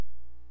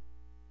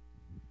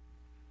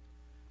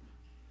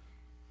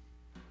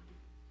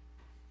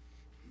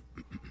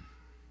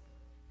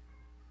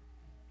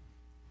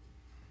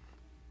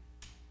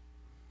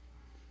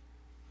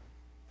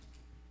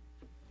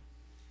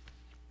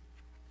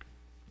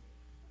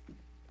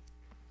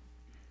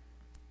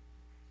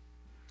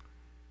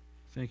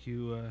Thank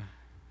you,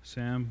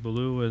 Sam,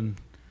 Baloo, and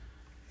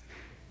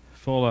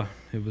Fola.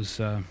 It's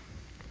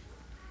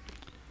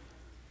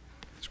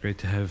great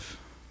to have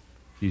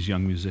these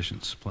young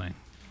musicians playing.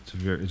 It's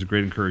a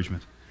great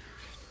encouragement.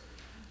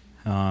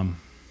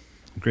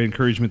 Great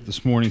encouragement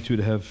this morning, too,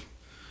 to have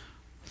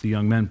the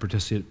young men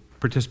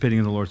participating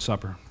in the Lord's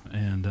Supper.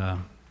 And they're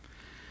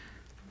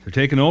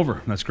taking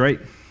over. That's great.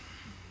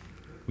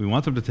 We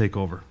want them to take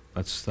over.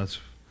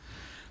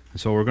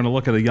 So we're going to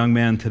look at a young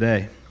man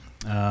today.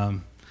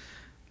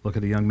 Look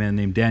at a young man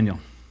named Daniel.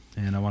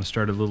 And I want to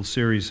start a little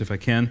series, if I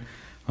can,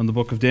 on the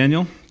book of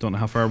Daniel. Don't know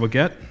how far we'll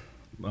get.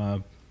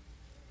 At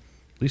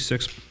least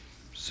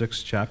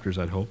six chapters,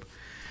 I'd hope.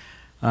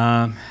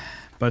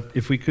 But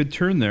if we could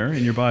turn there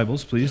in your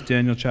Bibles, please,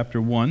 Daniel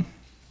chapter 1.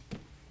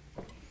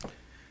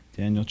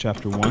 Daniel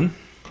chapter 1.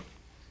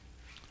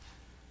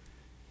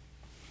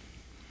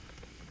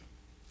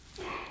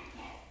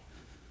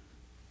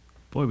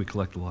 Boy, we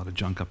collect a lot of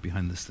junk up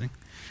behind this thing.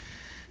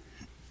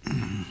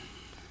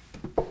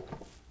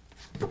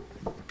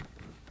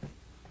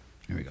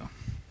 Here we go.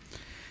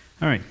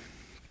 All right.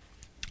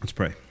 Let's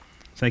pray.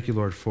 Thank you,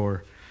 Lord,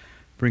 for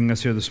bringing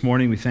us here this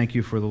morning. We thank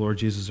you for the Lord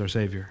Jesus, our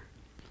Savior.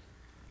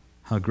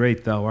 How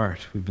great thou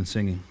art, we've been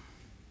singing.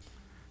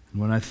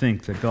 And when I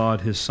think that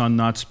God, his Son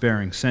not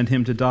sparing, sent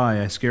him to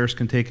die, I scarce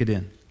can take it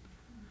in.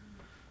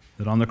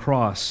 That on the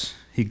cross,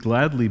 he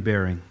gladly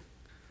bearing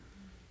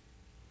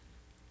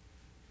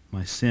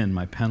my sin,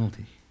 my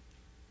penalty,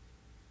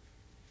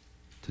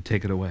 to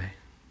take it away.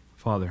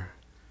 Father,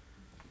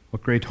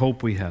 what great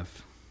hope we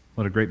have.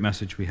 What a great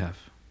message we have.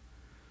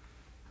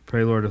 I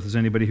pray, Lord, if there's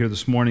anybody here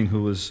this morning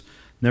who has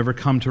never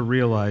come to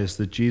realize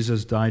that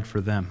Jesus died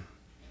for them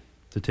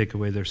to take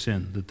away their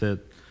sin,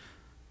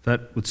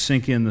 that would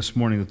sink in this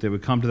morning, that they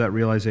would come to that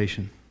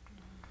realization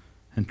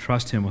and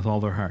trust him with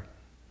all their heart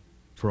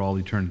for all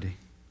eternity.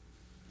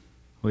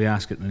 We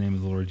ask it in the name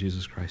of the Lord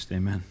Jesus Christ.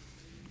 Amen.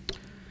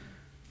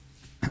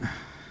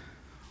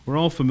 We're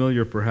all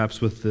familiar,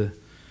 perhaps, with the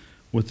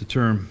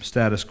term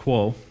status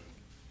quo.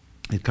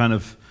 It kind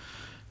of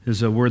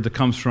is a word that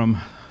comes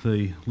from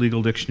the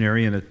legal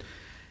dictionary, and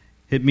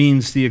it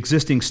means the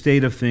existing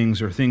state of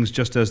things or things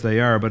just as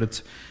they are,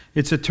 but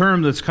it's a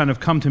term that's kind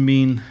of come to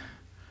mean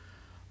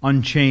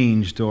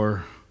unchanged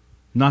or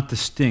not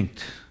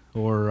distinct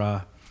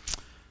or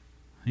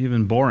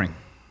even boring.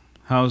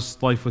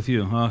 How's life with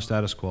you? Oh,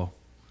 status quo.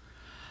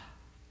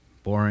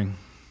 Boring.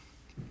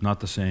 Not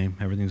the same.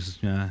 Everything's,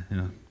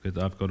 good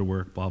up, go to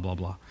work, blah, blah,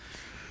 blah.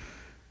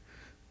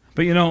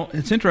 But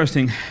it's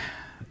interesting.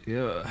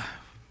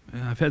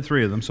 I've had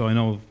 3 of them, so I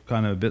know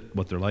kind of a bit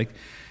what they're like.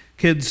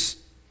 Kids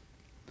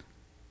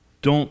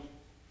don't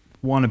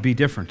want to be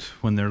different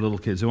when they're little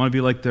kids. They want to be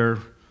like their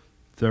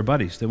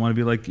buddies. They want to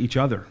be like each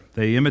other.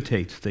 They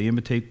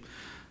imitate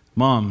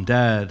mom,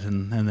 dad,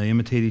 and they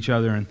imitate each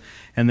other,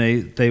 and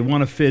they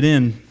want to fit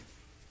in,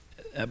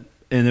 and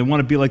they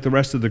want to be like the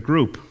rest of the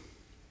group.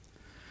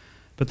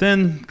 But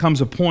then comes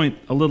a point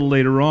a little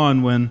later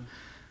on when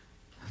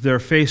they're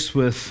faced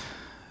with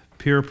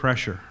peer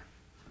pressure.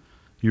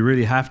 You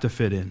really have to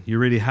fit in. You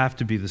really have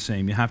to be the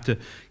same. You have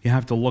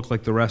to look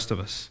like the rest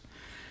of us.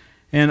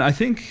 And I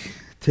think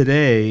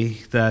today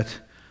that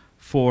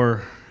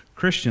for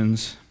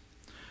Christians,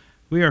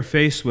 we are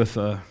faced with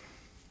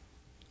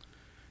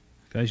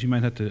guys, you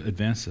might have to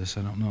advance this.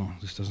 I don't know.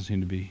 This doesn't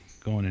seem to be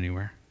going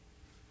anywhere.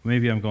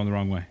 Maybe I'm going the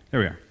wrong way. There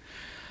we are.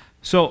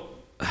 So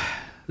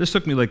this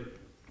took me like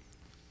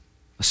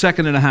a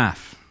second and a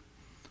half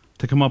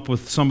to come up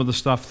with some of the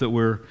stuff that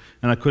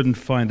and I couldn't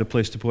find a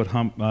place to put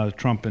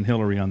Trump and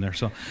Hillary on there.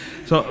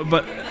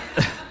 But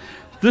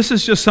this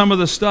is just some of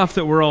the stuff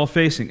that we're all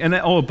facing. And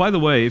by the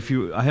way,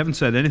 I haven't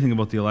said anything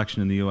about the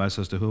election in the U.S.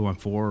 as to who I'm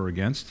for or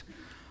against.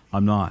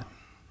 I'm not.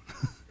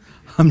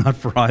 I'm not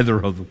for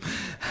either of them.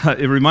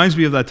 It reminds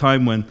me of that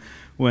time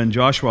when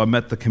Joshua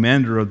met the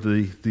commander of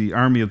the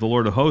army of the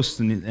Lord of hosts,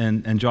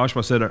 and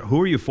Joshua said,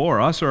 "Who are you for,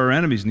 us or our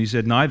enemies?" And he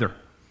said, "Neither."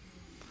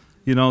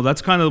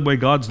 That's kind of the way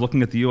God's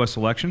looking at the U.S.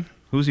 election.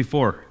 Who's he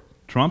for?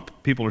 Trump?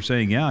 People are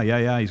saying,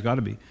 yeah, he's got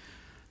to be.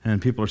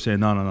 And people are saying,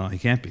 no, he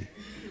can't be.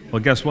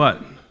 Well, guess what?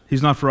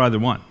 He's not for either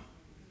one.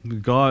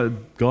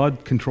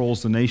 God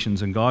controls the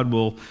nations, and God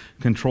will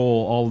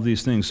control all of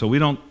these things. So we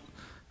don't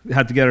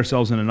have to get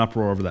ourselves in an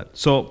uproar over that.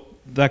 So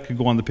that could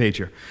go on the page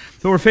here.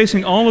 So we're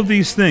facing all of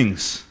these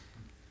things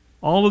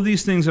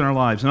in our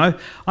lives. And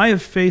I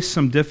have faced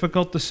some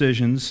difficult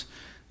decisions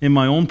in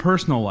my own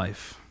personal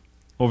life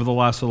over the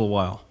last little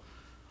while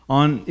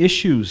on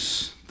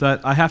issues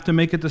that I have to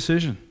make a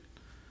decision.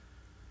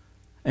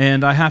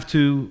 And I have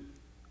to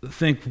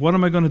think, what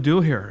am I going to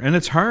do here? And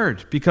it's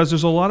hard because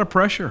there's a lot of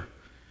pressure.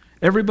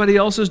 Everybody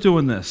else is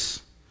doing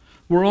this.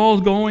 We're all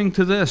going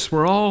to this.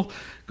 We're all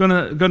going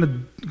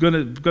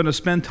to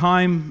spend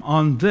time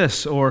on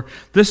this, or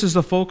this is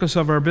the focus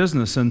of our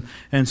business, and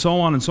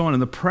so on and so on.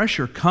 And the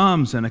pressure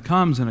comes and it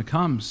comes and it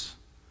comes.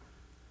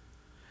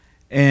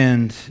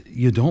 And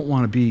you don't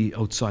want to be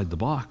outside the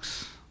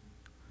box.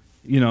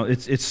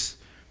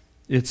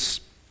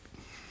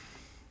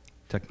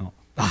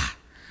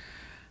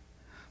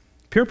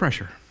 Peer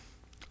pressure.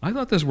 I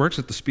thought this works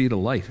at the speed of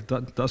light.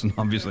 It doesn't,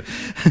 obviously.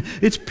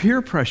 It's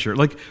peer pressure.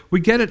 Like, we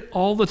get it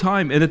all the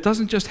time, and it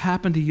doesn't just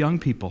happen to young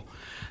people.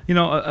 You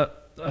know,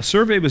 a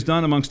survey was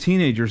done amongst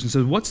teenagers and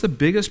said, what's the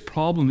biggest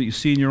problem that you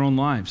see in your own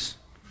lives?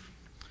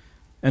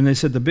 And they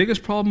said, the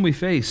biggest problem we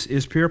face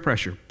is peer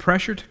pressure,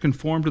 pressure to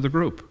conform to the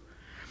group.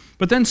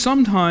 But then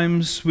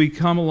sometimes we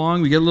come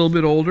along, we get a little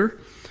bit older,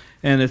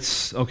 and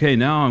it's, okay,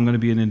 now I'm going to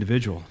be an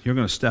individual. You're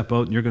going to step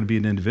out and you're going to be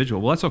an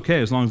individual. Well, that's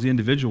okay as long as the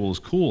individual is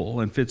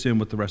cool and fits in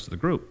with the rest of the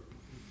group.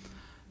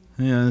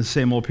 Yeah, the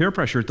same old peer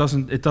pressure, it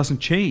doesn't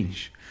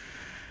change.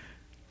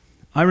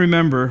 I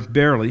remember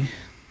barely.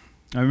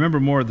 I remember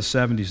more of the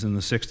 70s than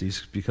the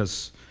 60s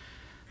because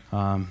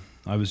I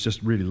was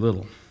just really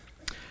little.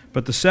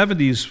 But the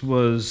 60s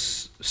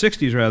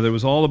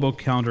was all about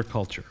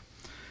counterculture.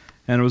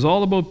 And it was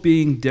all about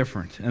being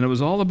different. And it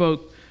was all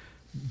about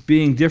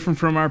being different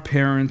from our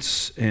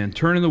parents and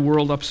turning the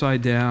world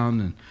upside down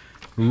and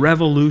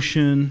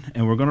revolution.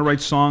 And we're going to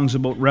write songs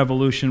about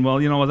revolution.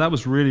 Well, you know what? That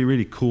was really,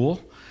 really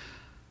cool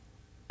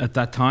at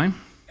that time.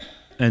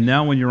 And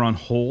now when you're on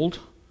hold,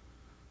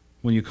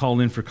 when you call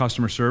in for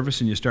customer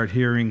service and you start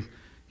hearing,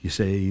 you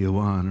say, you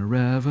want a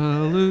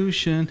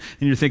revolution, and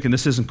you're thinking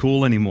this isn't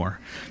cool anymore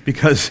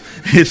because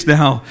it's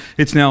now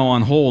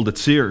on hold at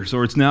Sears,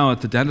 or it's now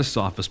at the dentist's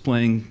office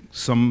playing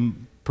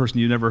some person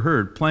you never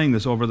heard, playing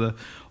this over the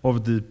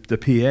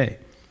PA.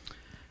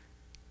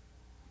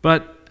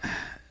 But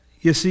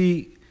you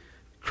see,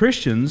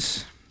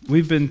 Christians,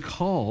 we've been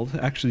called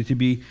actually to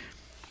be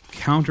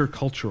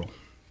countercultural,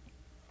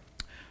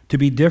 to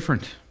be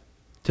different,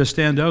 to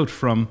stand out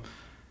from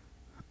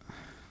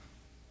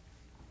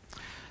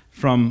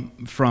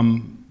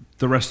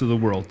the rest of the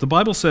world. The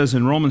Bible says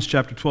in Romans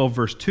chapter 12,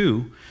 verse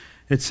 2,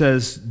 it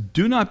says,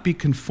 do not be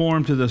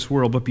conformed to this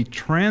world, but be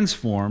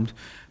transformed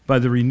by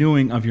the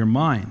renewing of your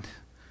mind.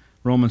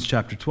 Romans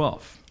chapter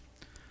 12.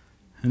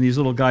 And these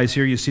little guys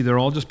here, you see, they're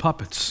all just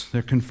puppets.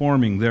 They're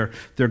conforming. They're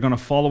going to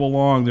follow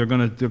along. They're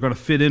going to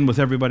fit in with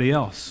everybody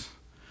else.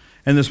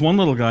 And this one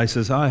little guy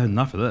says, I had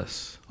enough of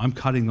this. I'm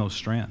cutting those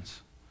strands.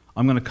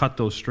 I'm going to cut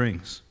those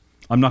strings.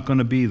 I'm not going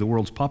to be the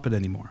world's puppet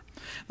anymore.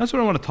 That's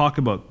what I want to talk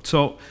about.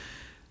 So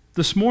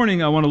this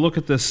morning I want to look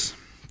at this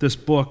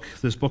book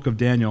of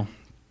Daniel.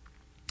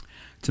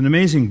 It's an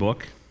amazing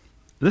book.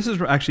 This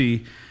is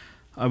actually,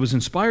 I was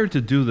inspired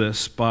to do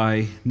this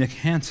by Nick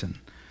Hansen.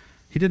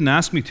 He didn't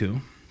ask me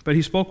to, but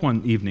he spoke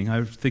one evening.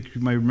 I think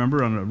you might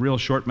remember on a real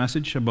short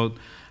message about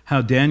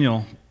how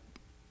Daniel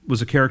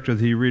was a character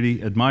that he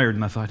really admired,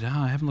 and I thought,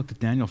 I haven't looked at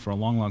Daniel for a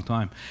long, long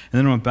time. And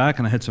then I went back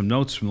and I had some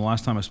notes from the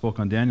last time I spoke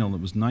on Daniel, and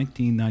it was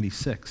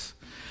 1996.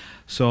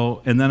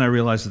 So, and then I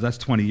realized that that's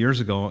 20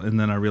 years ago, and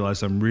then I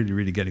realized I'm really,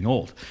 really getting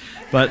old.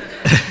 But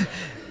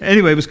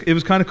anyway, it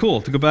was kind of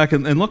cool to go back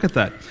and look at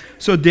that.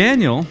 So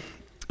Daniel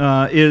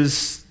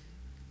is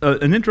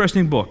an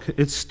interesting book.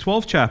 It's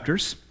 12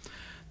 chapters.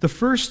 The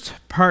first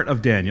part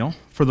of Daniel,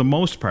 for the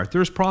most part,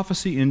 there's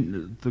prophecy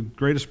in the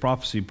greatest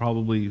prophecy,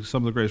 probably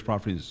some of the greatest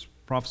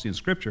prophecy in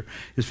Scripture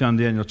is found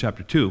in Daniel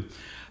chapter 2.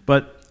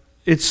 But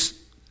it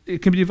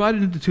can be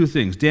divided into two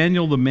things,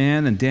 Daniel the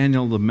man and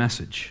Daniel the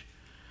message.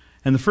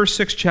 And the first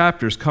 6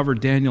 chapters cover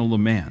Daniel the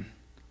man.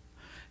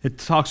 It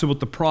talks about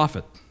the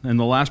prophet, and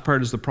the last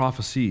part is the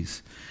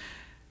prophecies.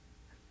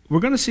 We're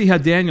going to see how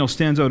Daniel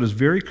stands out as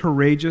very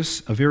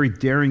courageous, a very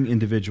daring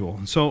individual.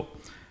 And so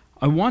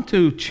I want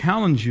to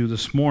challenge you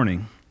this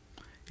morning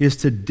is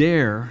to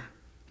dare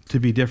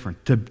to be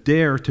different, to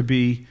dare to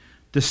be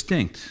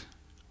distinct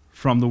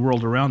from the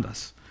world around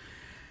us.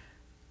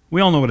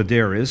 We all know what a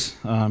dare is.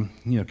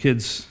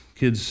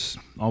 Kids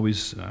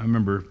always, I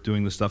remember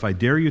doing this stuff, I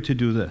dare you to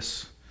do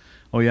this.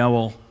 Oh yeah,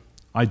 well,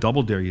 I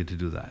double dare you to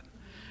do that.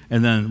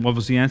 And then what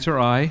was the answer?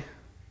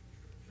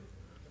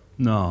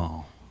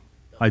 No.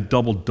 I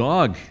double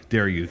dog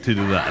dare you to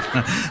do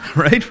that.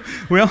 Right?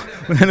 Well,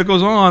 and it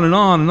goes on and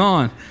on and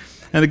on.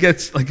 And it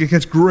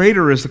gets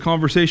greater as the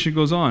conversation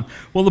goes on.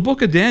 Well, the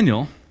book of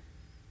Daniel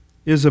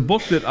is a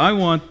book that I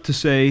want to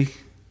say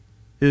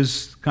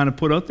is kind of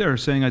put out there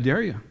saying, I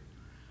dare you.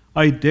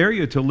 I dare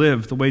you to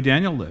live the way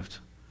Daniel lived.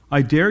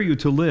 I dare you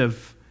to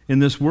live in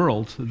this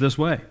world this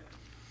way.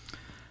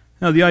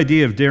 Now, the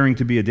idea of daring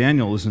to be a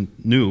Daniel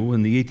isn't new.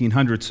 In the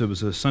 1800s, there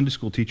was a Sunday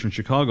school teacher in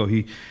Chicago.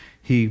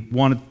 He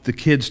wanted the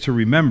kids to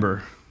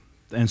remember,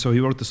 and so he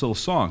wrote this little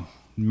song.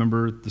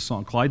 Remember the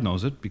song? Clyde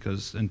knows it,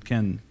 and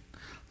Ken,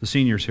 the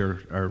seniors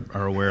here,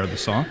 are aware of the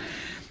song.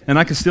 And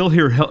I can still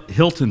hear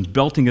Hilton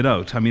belting it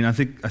out. I mean, I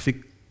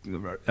think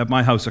at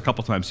my house a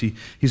couple times, he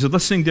said,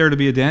 let's sing Dare to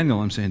be a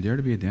Daniel. I'm saying, Dare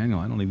to be a Daniel?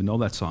 I don't even know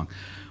that song.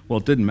 Well,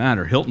 it didn't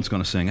matter. Hilton's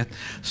going to sing it.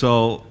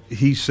 So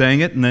he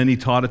sang it, and then he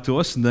taught it to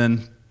us, and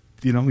then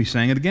he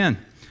sang it again.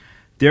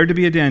 Dare to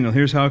be a Daniel.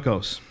 Here's how it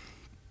goes.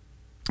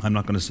 I'm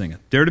not going to sing it.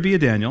 Dare to be a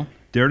Daniel.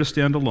 Dare to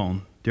stand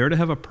alone. Dare to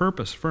have a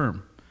purpose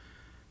firm.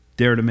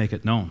 Dare to make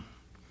it known.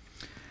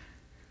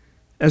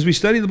 As we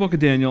study the book of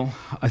Daniel,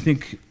 I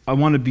think I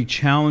want to be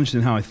challenged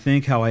in how I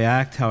think, how I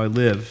act, how I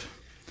live.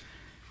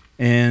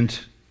 And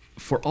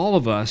for all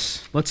of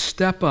us, let's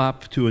step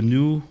up to a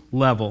new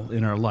level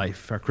in our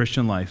life, our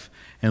Christian life,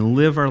 and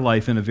live our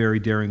life in a very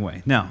daring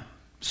way. Now,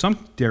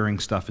 some daring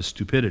stuff is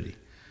stupidity.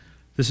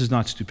 This is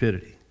not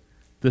stupidity.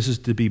 This is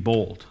to be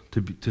bold,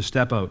 to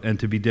step out and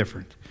to be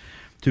different,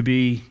 to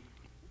be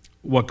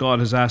what God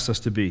has asked us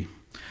to be.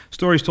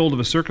 Story's told of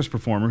a circus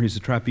performer. He's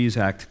a trapeze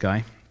act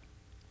guy,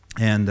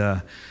 and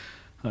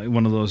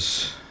one of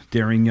those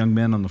daring young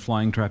men on the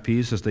flying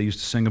trapeze, as they used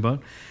to sing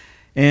about.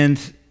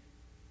 And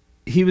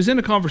he was in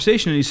a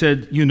conversation, and he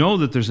said, "You know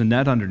that there's a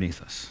net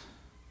underneath us."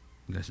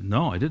 And I said,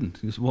 "No, I didn't."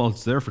 He said, "Well,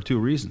 it's there for two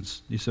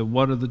reasons." He said,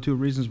 "What are the two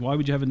reasons? Why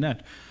would you have a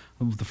net?"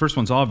 "Well, the first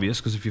one's obvious,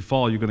 because if you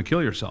fall, you're going to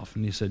kill yourself."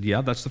 And he said,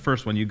 "Yeah, that's the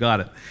first one. You got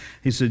it."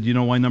 He said, "You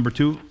know why the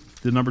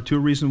number two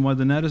reason why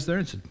the net is there?"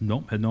 I said,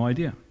 "Nope, had no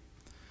idea."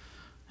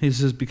 He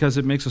says, "Because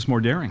it makes us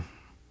more daring.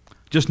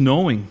 Just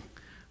knowing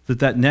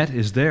that net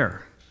is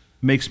there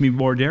makes me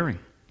more daring.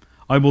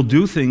 I will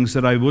do things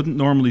that I wouldn't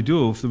normally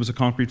do if there was a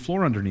concrete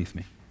floor underneath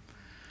me."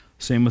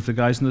 Same with the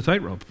guys in the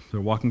tightrope.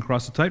 They're walking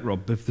across the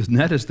tightrope. If the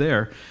net is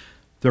there,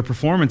 their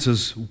performance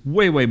is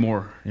way, way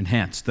more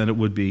enhanced than it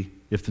would be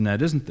if the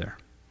net isn't there.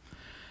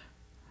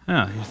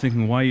 You're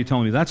thinking, why are you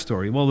telling me that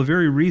story? Well, the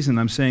very reason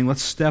I'm saying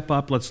let's step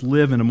up, let's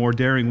live in a more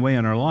daring way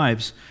in our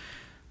lives.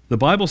 The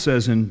Bible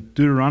says in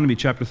Deuteronomy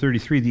chapter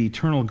 33, the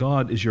eternal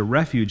God is your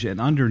refuge, and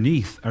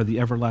underneath are the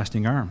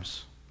everlasting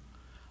arms.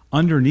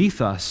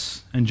 Underneath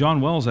us, and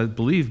John Wells, I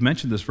believe,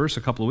 mentioned this verse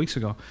a couple of weeks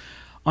ago,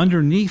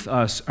 underneath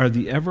us are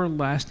the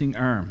everlasting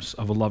arms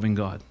of a loving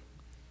God.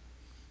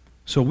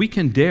 So we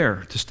can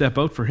dare to step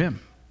out for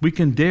Him. We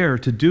can dare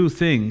to do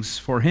things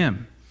for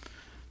Him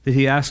that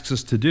He asks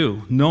us to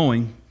do,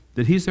 knowing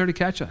that He's there to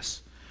catch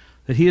us,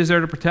 that He is there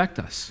to protect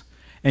us.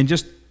 And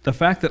just the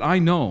fact that I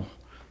know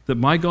that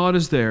my God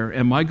is there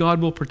and my God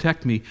will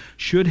protect me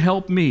should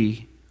help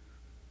me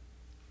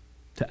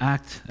to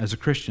act as a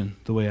Christian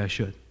the way I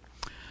should.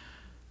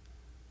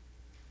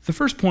 The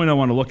first point I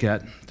want to look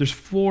at, there's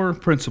 4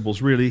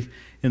 principles really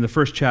in the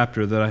first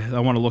chapter that I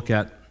want to look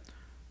at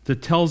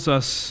that tells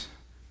us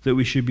that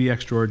we should be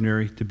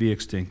extraordinary to be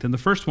extinct. And the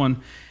first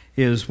one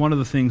is one of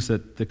the things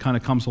that kind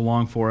of comes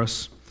along for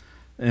us,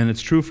 and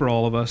it's true for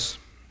all of us.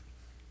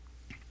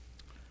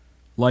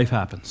 Life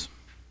happens.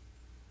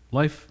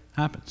 Life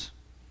happens.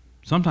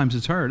 Sometimes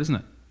it's hard, isn't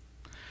it?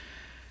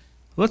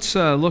 Let's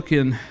look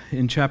in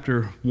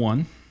chapter 1,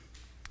 and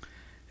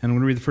I'm going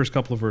to read the first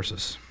couple of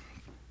verses.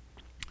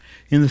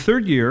 In the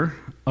 3rd year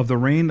of the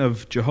reign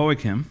of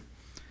Jehoiakim,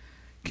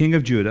 king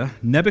of Judah,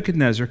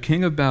 Nebuchadnezzar,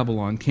 king of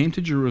Babylon, came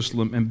to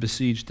Jerusalem and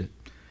besieged it.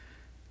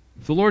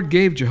 The Lord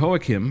gave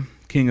Jehoiakim,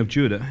 king of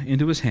Judah,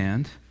 into his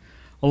hand,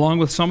 along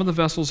with some of the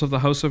vessels of the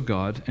house of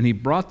God, and he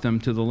brought them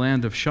to the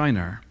land of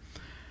Shinar,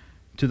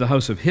 to the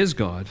house of his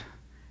God,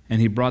 and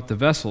he brought the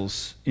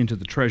vessels into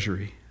the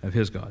treasury of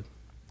his God.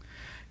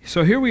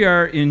 So here we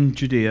are in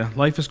Judea.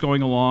 Life is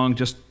going along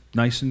just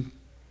nice and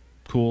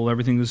cool.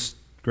 Everything is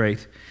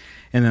great.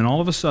 And then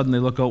all of a sudden they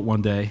look out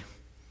one day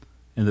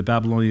and the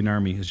Babylonian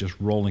army is just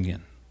rolling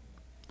in.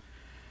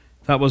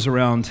 That was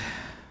around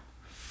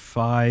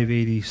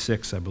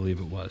 586, I believe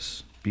it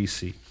was,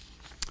 BC.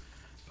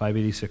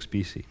 586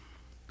 BC.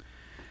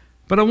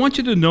 But I want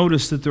you to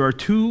notice that there are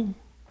 2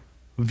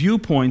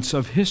 viewpoints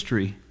of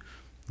history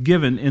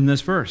given in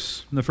this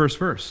verse, in the first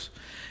verse.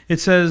 It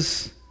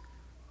says,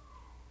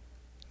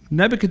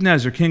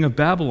 Nebuchadnezzar, king of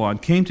Babylon,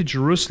 came to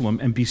Jerusalem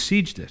and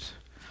besieged it.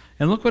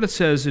 And look what it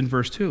says in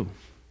verse 2.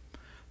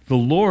 The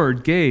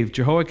Lord gave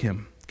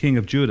Jehoiakim, king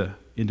of Judah,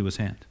 into his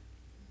hand.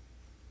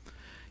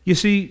 You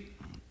see,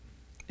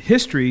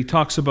 history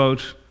talks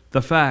about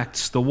the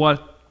facts,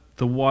 what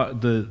am I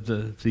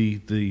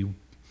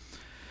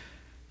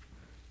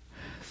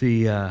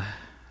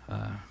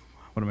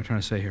trying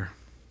to say here?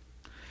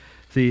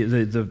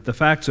 The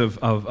facts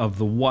of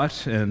the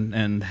what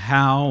and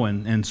how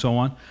and so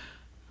on.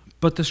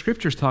 But the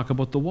scriptures talk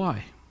about the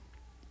why.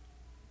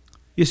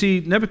 You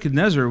see,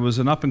 Nebuchadnezzar was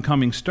an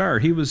up-and-coming star.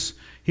 He was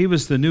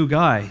the new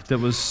guy that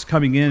was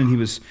coming in,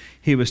 and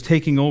he was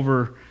taking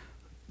over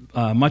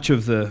much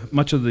of the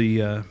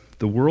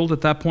world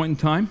at that point in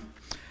time.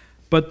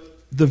 But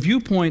the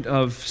viewpoint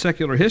of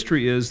secular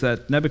history is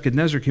that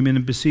Nebuchadnezzar came in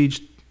and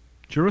besieged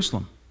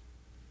Jerusalem.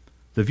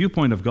 The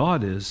viewpoint of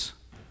God is,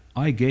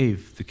 I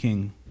gave the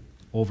king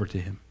over to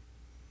him.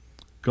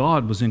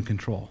 God was in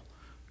control.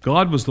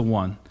 God was the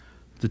one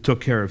that took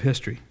care of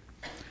history.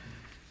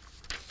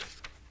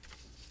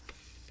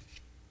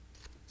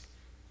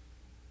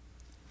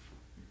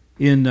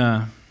 In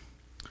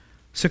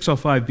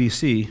 605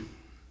 BC,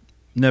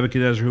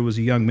 Nebuchadnezzar, who was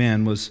a young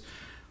man, was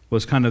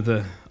kind of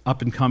the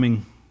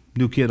up-and-coming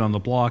new kid on the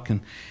block,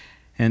 and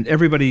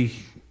everybody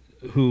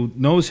who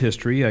knows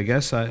history, I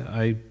guess,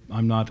 I'm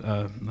not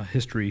a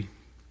history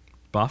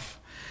buff,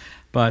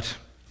 but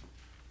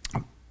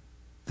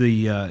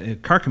the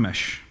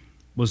Carchemish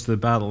was the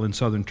battle in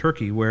southern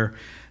Turkey where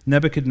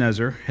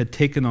Nebuchadnezzar had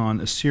taken on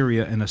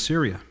Assyria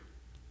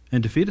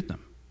and defeated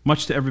them,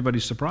 much to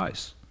everybody's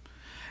surprise.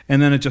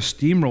 And then it just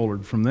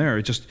steamrollered from there.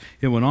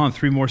 It went on,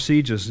 3 more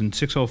sieges in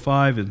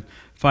 605 and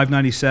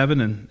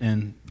 597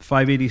 and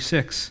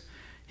 586.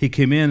 He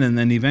came in, and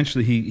then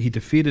eventually he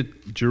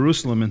defeated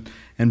Jerusalem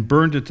and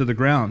burned it to the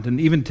ground. And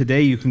even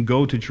today you can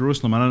go to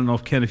Jerusalem. I don't know,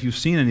 Ken, if you've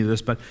seen any of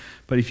this, but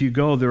if you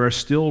go, there are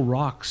still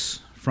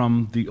rocks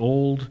from the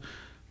old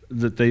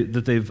that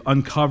they've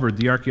uncovered,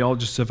 the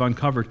archaeologists have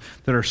uncovered,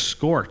 that are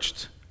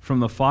scorched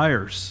from the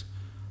fires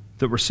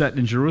that were set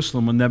in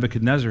Jerusalem when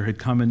Nebuchadnezzar had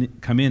come in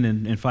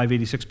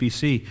 586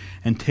 BC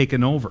and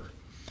taken over.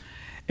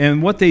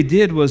 And what they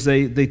did was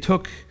they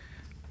took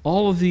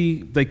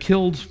they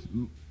killed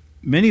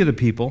many of the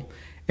people,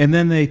 and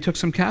then they took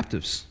some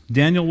captives.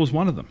 Daniel was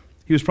one of them.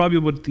 He was probably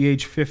about the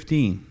age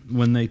 15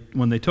 when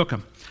they took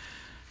him.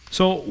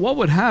 So what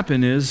would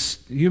happen is,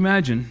 you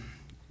imagine,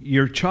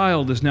 your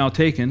child is now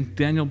taken,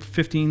 Daniel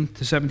 15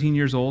 to 17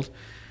 years old.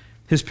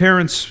 His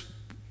parents,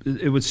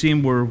 it would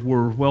seem,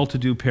 were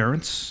well-to-do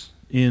parents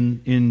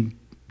in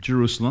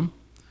Jerusalem.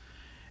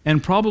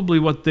 And probably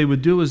what they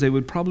would do is they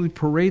would probably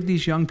parade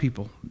these young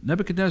people.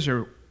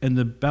 Nebuchadnezzar and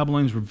the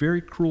Babylonians were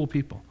very cruel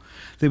people.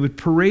 They would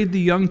parade the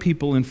young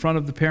people in front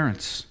of the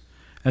parents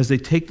as they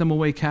take them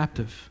away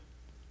captive,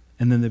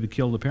 and then they would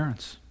kill the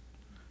parents.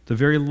 The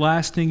very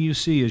last thing you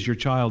see is your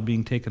child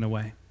being taken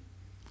away.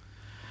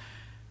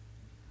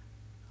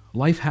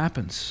 Life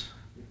happens,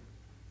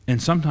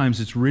 and sometimes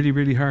it's really,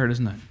 really hard,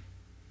 isn't it?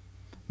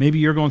 Maybe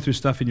you're going through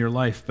stuff in your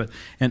life,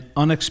 and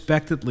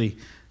unexpectedly,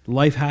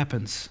 life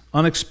happens.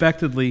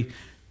 Unexpectedly,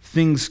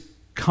 things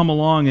come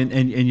along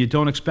and you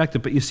don't expect it.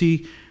 But you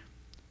see,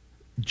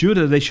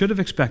 Judah, they should have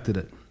expected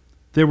it.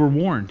 They were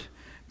warned.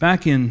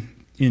 Back in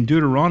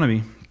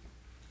Deuteronomy,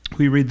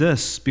 we read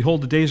this: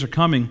 "Behold, the days are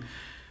coming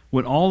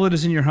when all that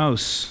is in your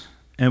house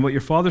and what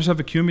your fathers have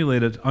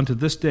accumulated unto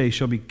this day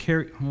shall be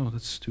carried." Oh,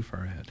 that's too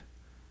far ahead.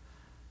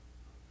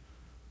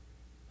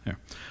 There.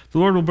 "The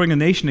Lord will bring a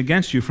nation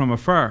against you from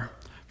afar,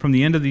 from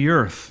the end of the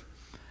earth,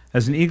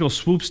 as an eagle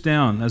swoops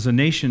down, as a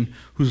nation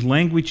whose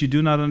language you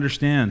do not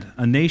understand,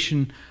 a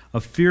nation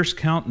of fierce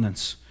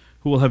countenance,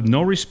 who will have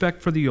no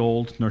respect for the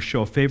old, nor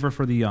show favor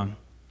for the young.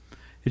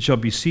 It shall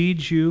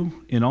besiege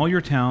you in all your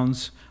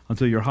towns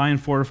until your high and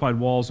fortified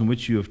walls in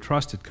which you have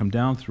trusted come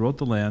down throughout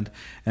the land,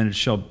 and it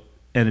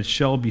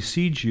shall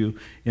besiege you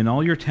in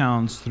all your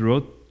towns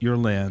throughout your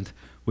land,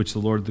 which the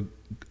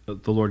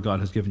Lord God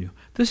has given you."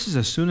 This is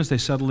as soon as they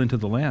settle into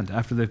the land,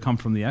 after they've come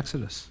from the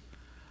Exodus.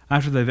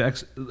 After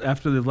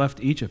they've left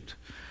Egypt,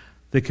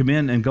 they come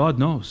in, and God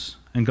knows,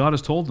 and God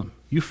has told them,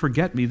 "You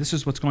forget me, this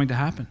is what's going to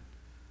happen."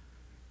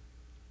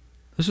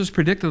 This was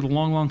predicted a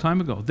long, long time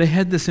ago. They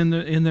had this in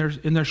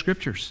their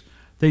scriptures.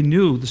 They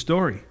knew the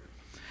story.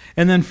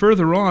 And then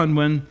further on,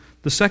 when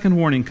the second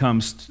warning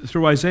comes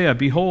through Isaiah,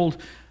 behold,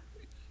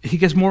 he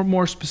gets more and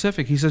more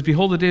specific. He says,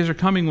 "Behold, the days are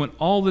coming when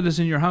all that is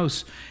in your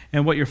house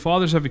and what your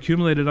fathers have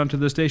accumulated unto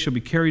this day shall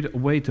be carried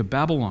away to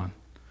Babylon.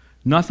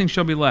 Nothing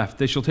shall be left.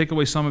 They shall take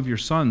away some of your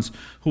sons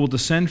who will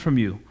descend from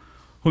you,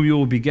 whom you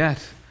will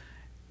beget,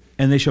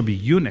 and they shall be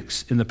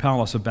eunuchs in the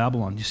palace of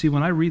Babylon." You see,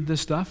 when I read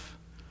this stuff,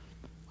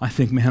 I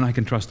think, man, I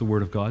can trust the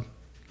Word of God.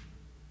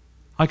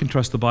 I can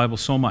trust the Bible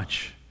so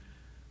much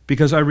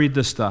because I read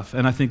this stuff,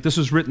 and I think this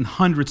was written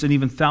hundreds and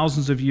even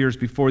thousands of years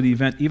before the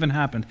event even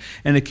happened,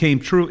 and it came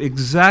true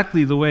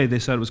exactly the way they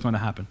said it was going to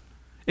happen.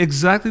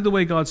 Exactly the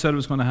way God said it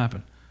was going to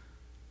happen.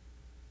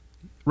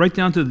 Right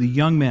down to the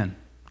young men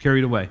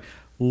carried away.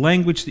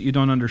 Language that you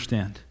don't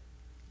understand.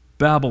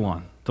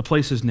 Babylon, the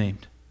place is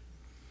named.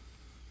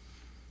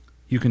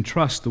 You can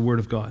trust the Word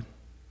of God.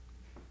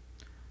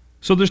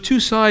 So there's two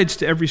sides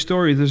to every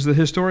story. There's the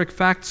historic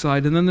fact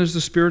side, and then there's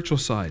the spiritual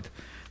side.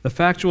 The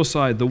factual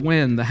side, the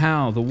when, the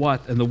how, the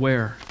what, and the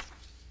where.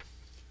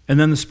 And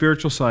then the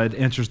spiritual side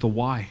answers the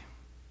why.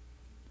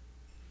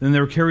 Then they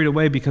were carried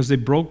away because they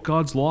broke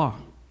God's law.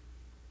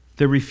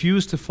 They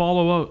refused to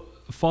follow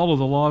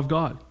the law of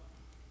God.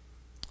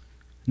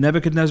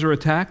 Nebuchadnezzar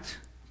attacked,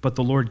 but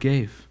the Lord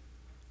gave.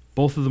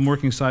 Both of them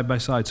working side by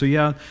side. So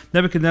yeah,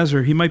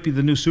 Nebuchadnezzar, he might be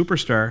the new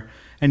superstar,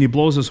 and he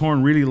blows his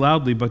horn really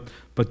loudly, but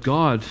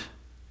God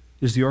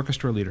is the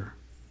orchestra leader.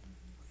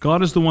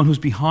 God is the one who's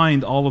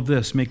behind all of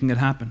this, making it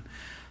happen.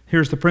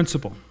 Here's the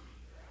principle.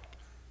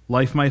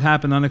 Life might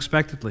happen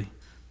unexpectedly,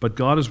 but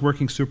God is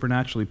working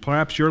supernaturally.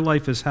 Perhaps your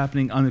life is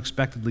happening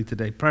unexpectedly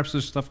today. Perhaps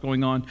there's stuff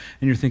going on,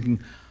 and you're thinking,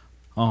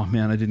 "Oh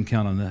man, I didn't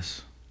count on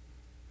this.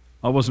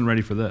 I wasn't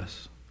ready for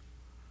this."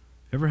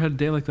 Ever had a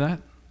day like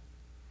that?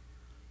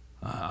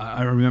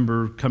 I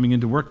remember coming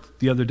into work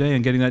the other day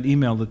and getting that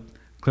email that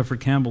Clifford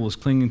Campbell is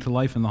clinging to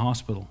life in the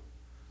hospital.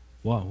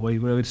 Wow,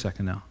 wait a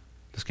second now.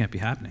 This can't be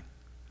happening.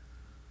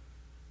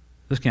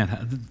 This can't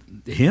happen.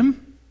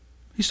 Him?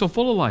 He's so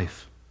full of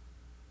life.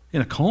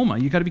 In a coma?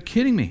 You got to be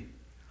kidding me.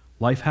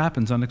 Life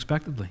happens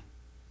unexpectedly.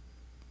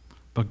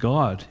 But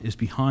God is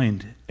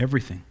behind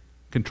everything,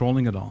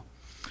 controlling it all.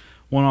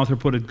 One author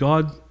put it,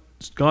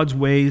 God's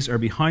ways are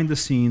behind the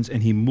scenes,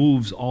 and he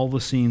moves all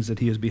the scenes that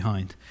he is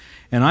behind.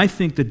 And I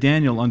think that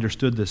Daniel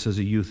understood this as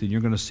a youth, and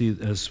you're going to see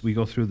as we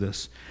go through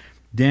this.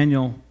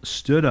 Daniel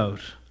stood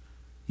out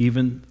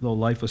even though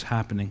life was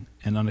happening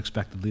and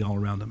unexpectedly all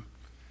around him.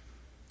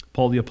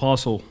 Paul the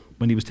Apostle,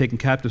 when he was taken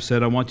captive,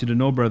 said, I want you to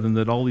know, brethren,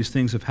 that all these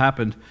things have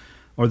happened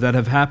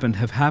have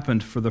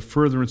happened for the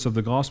furtherance of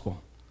the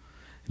gospel.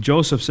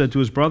 Joseph said to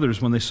his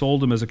brothers when they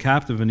sold him as a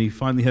captive and he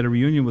finally had a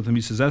reunion with them,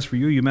 he says, as for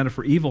you, you meant it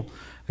for evil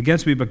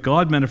against me, but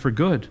God meant it for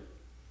good.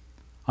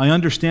 I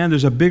understand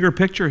there's a bigger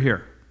picture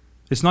here.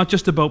 It's not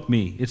just about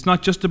me. It's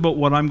not just about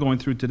what I'm going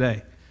through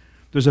today.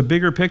 There's a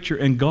bigger picture,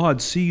 and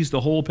God sees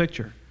the whole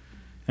picture.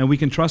 And we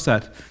can trust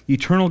that. The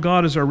eternal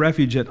God is our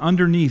refuge, and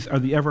underneath are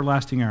the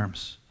everlasting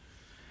arms.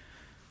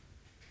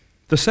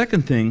 The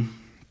second thing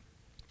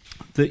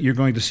that you're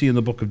going to see in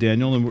the book of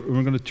Daniel, and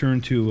we're going to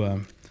turn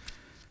to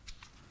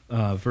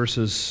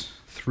verses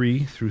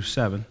 3 through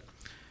 7,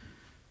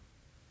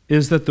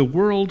 is that the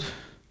world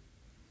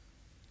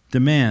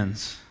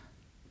demands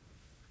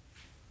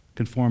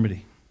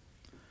conformity.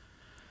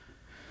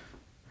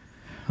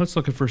 Let's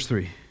look at verse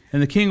 3.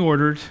 And the king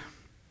ordered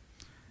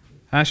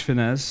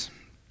Ashpenaz,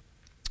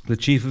 the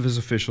chief of his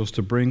officials,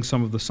 to bring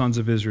some of the sons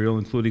of Israel,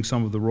 including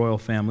some of the royal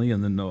family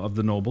and of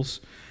the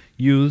nobles,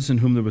 youths in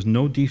whom there was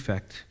no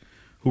defect,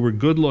 who were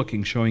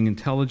good-looking, showing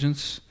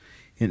intelligence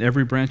in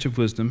every branch of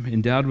wisdom,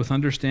 endowed with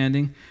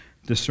understanding,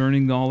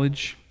 discerning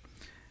knowledge,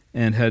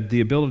 and had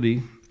the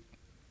ability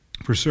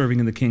for serving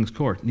in the king's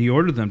court. And he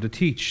ordered them to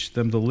teach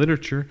them the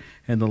literature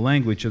and the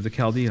language of the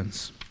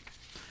Chaldeans.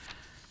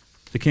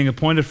 The king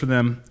appointed for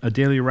them a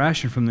daily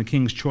ration from the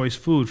king's choice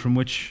food, from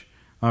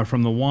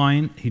the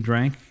wine he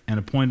drank, and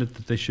appointed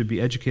that they should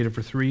be educated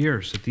for 3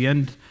 years, at the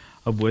end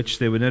of which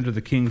they would enter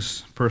the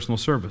king's personal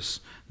service.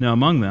 Now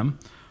among them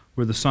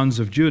were the sons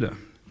of Judah,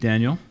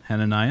 Daniel,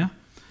 Hananiah,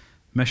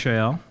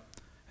 Mishael,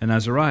 and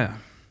Azariah.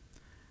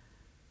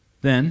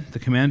 Then the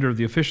commander of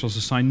the officials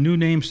assigned new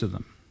names to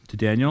them. To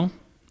Daniel,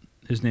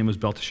 his name was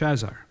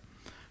Belteshazzar.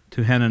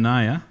 To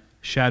Hananiah,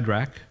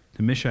 Shadrach.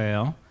 To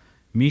Mishael,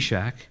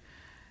 Meshach.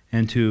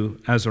 And to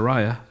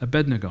Azariah,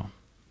 Abednego.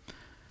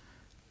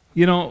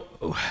 You know,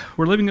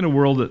 we're living in a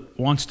world that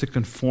wants to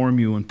conform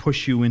you and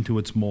push you into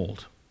its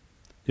mold.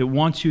 It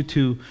wants you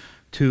to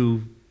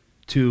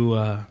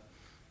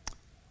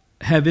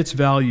have its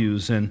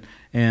values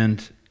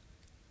and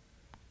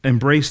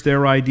embrace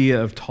their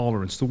idea of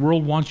tolerance. The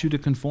world wants you to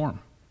conform.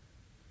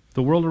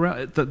 The world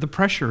around, the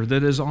pressure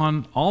that is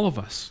on all of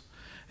us,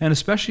 and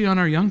especially on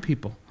our young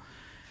people.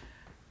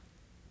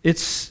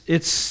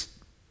 It's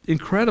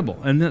incredible.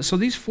 And so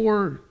these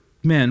 4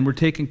 men were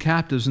taken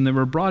captives, and they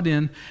were brought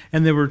in,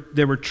 and they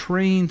were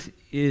trained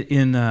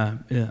in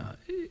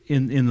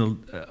the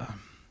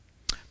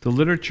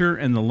literature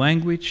and the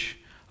language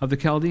of the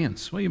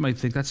Chaldeans. Well, you might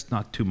think that's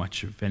not too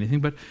much of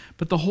anything, but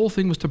the whole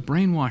thing was to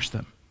brainwash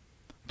them,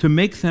 to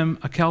make them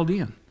a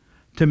Chaldean,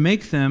 to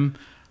make them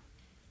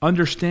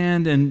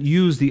understand and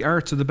use the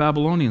arts of the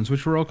Babylonians,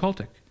 which were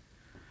occultic.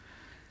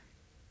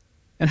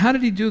 And how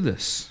did he do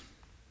this?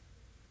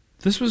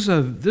 This is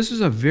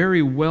a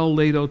very well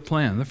laid out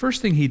plan. The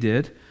first thing he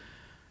did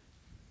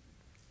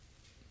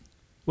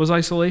was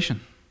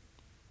isolation.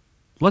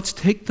 Let's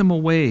take them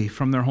away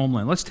from their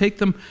homeland. Let's take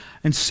them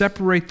and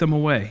separate them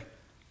away.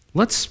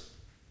 Let's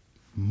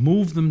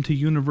move them to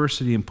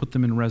university and put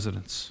them in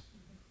residence.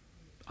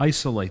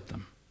 Isolate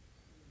them,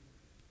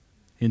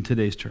 in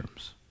today's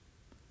terms.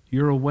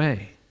 You're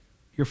away.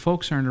 Your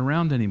folks aren't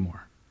around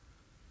anymore.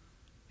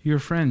 Your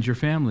friends, your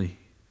family,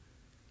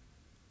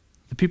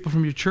 the people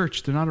from your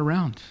church, they're not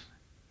around.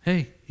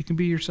 Hey, you can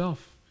be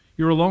yourself.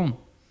 You're alone.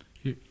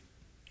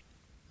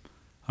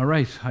 All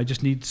right, I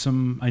need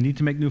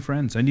to make new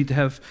friends. I need to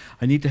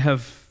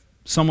have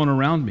someone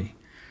around me.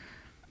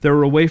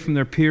 They're away from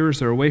their peers,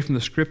 they're away from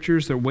the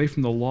scriptures, they're away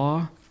from the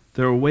law,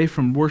 they're away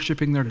from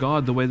worshiping their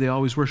God the way they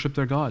always worship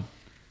their God.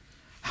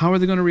 How are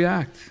they going to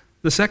react?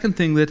 The second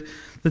thing that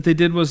they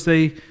did was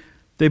they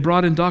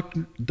brought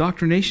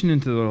indoctrination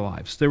into their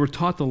lives. They were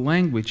taught the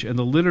language and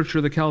the literature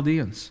of the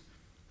Chaldeans.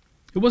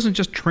 It wasn't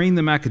just train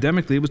them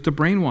academically, it was to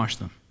brainwash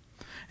them.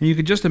 And you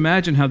could just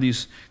imagine how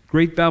these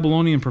great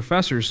Babylonian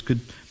professors could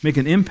make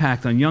an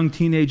impact on young,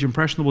 teenage,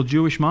 impressionable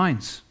Jewish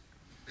minds.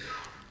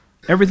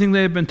 Everything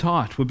they had been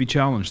taught would be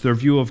challenged. Their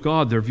view of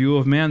God, their view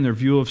of man, their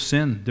view of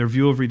sin, their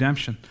view of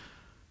redemption,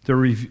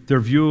 their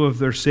view of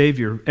their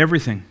Savior,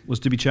 everything was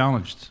to be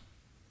challenged.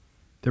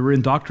 They were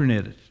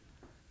indoctrinated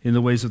in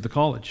the ways of the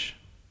college.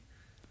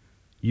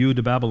 You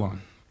to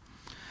Babylon.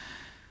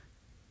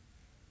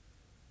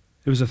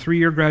 It was a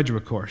 3-year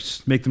graduate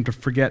course, make them to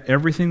forget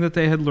everything that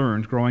they had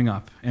learned growing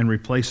up and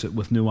replace it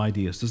with new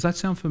ideas. Does that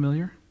sound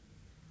familiar?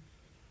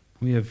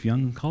 We have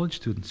young college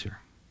students here,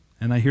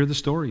 and I hear the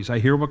stories. I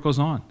hear what goes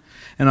on,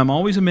 and I'm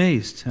always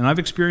amazed, and I've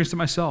experienced it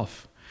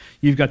myself.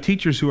 You've got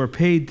teachers who are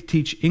paid to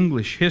teach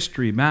English,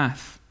 history,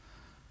 math,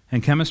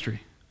 and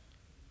chemistry,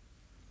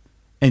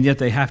 and yet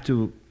they have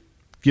to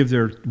give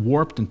their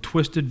warped and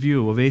twisted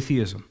view of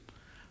atheism.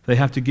 They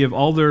have to give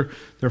all their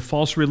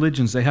false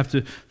religions. They have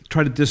to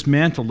try to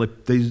dismantle.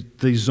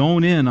 They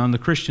zone in on the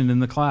Christian in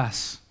the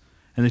class,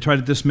 and they try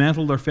to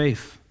dismantle their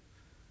faith.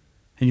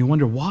 And you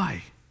wonder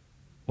why.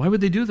 Why would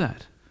they do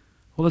that?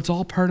 Well, it's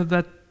all part of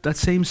that that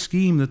same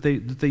scheme that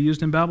they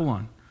used in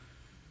Babylon.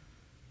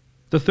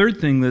 The third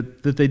thing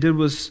that they did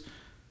was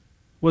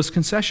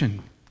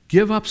concession.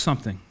 Give up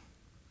something,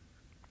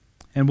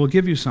 and we'll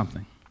give you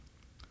something.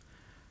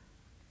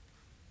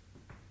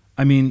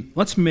 I mean,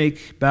 let's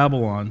make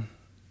Babylon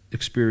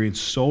experience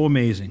so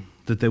amazing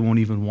that they won't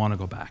even want to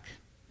go back.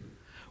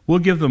 We'll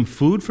give them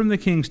food from the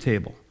king's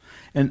table.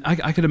 And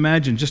I could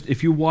imagine, just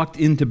if you walked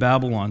into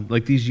Babylon,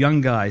 like these young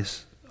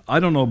guys, I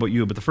don't know about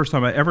you, but the first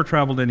time I ever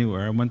traveled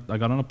anywhere, I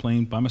got on a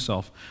plane by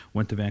myself,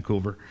 went to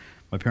Vancouver.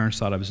 My parents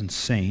thought I was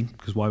insane,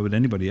 because why would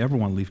anybody ever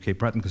want to leave Cape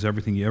Breton, because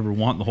everything you ever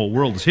want in the whole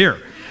world is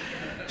here.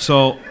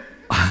 So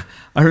I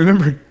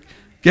remember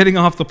getting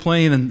off the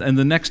plane, and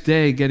the next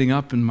day getting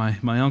up, and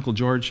my Uncle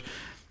George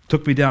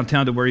took me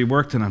downtown to where he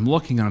worked, and I'm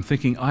looking, and I'm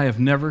thinking, I have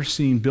never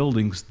seen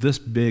buildings this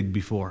big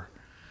before.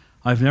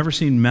 I've never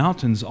seen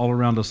mountains all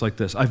around us like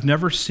this. I've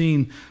never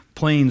seen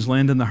planes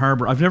land in the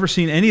harbor. I've never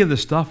seen any of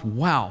this stuff.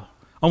 Wow.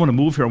 I want to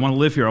move here. I want to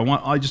live here.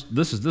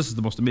 This is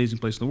the most amazing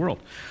place in the world.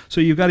 So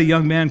you've got a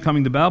young man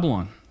coming to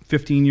Babylon,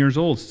 15 years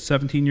old,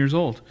 17 years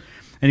old.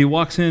 And he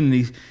walks in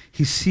and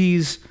he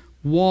sees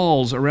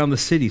walls around the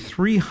city,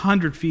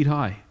 300 feet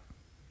high.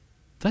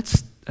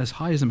 That's as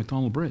high as the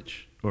McDonald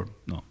Bridge. Or,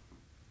 no,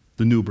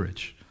 the new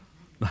bridge.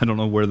 I don't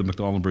know where the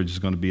McDonald Bridge is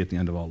going to be at the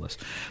end of all this.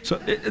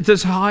 So it's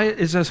as high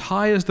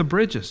as the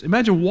bridges.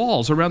 Imagine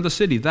walls around the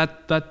city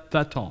that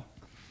tall.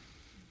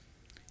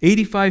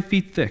 85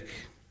 feet thick,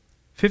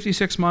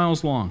 56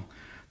 miles long.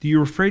 The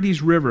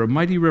Euphrates River, a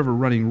mighty river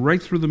running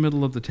right through the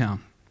middle of the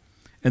town.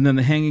 And then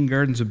the Hanging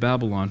Gardens of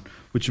Babylon,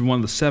 which are one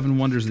of the 7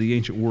 wonders of the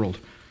ancient world,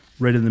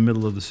 right in the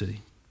middle of the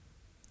city.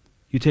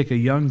 You take a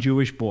young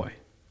Jewish boy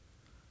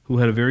who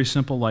had a very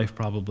simple life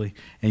probably,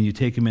 and you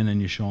take him in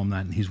and you show him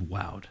that, and he's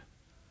wowed.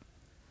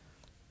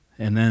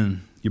 And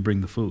then you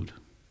bring the food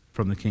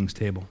from the king's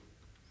table.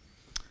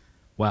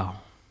 Wow.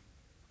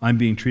 I'm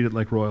being treated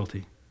like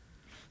royalty.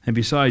 And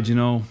besides,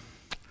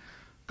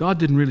 God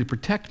didn't really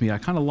protect me. I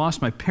kind of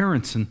lost my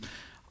parents, and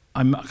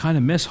I kind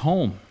of miss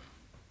home.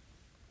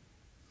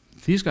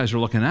 These guys are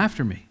looking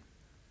after me.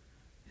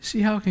 You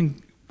see how it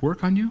can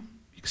work on you?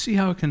 You see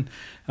how it can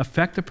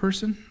affect a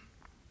person?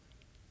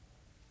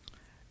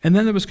 And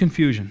then there was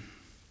confusion.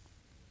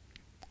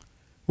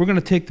 We're going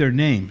to take their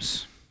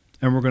names,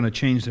 and we're going to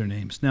change their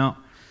names. Now,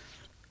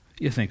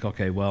 you think,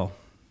 okay, well,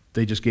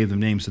 they just gave them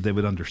names that they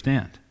would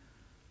understand.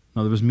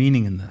 No, there was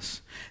meaning in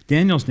this.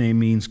 Daniel's name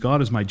means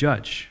God is my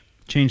judge,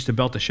 changed to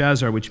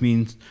Belteshazzar, which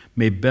means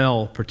may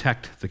Bel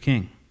protect the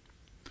king.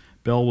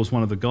 Bel was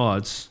one of the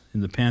gods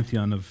in the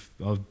pantheon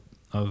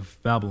of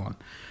Babylon.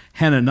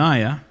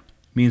 Hananiah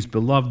means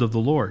beloved of the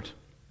Lord.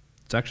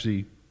 It's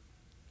actually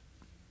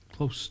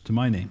close to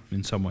my name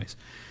in some ways.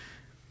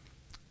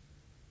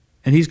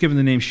 And he's given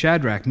the name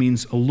Shadrach,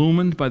 means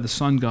illumined by the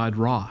sun god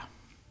Ra.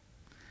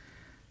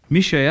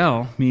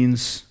 Mishael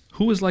means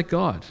who is like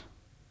God.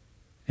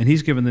 And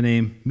he's given the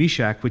name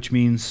Meshach, which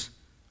means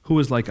who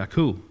is like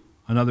Aku,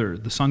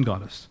 the sun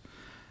goddess.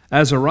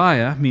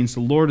 Azariah means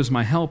the Lord is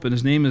my help, and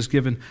his name is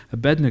given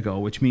Abednego,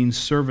 which means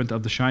servant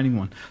of the Shining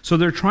One. So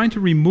they're trying to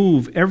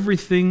remove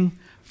everything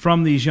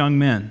from these young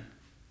men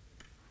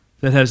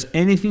that has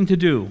anything to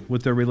do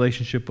with their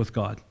relationship with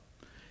God,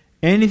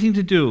 anything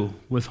to do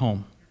with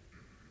home.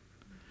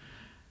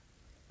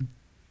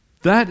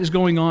 That is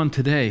going on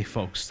today,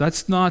 folks.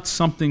 That's not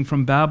something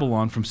from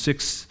Babylon from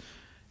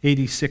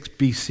 686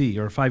 BC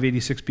or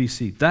 586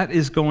 BC. That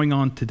is going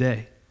on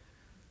today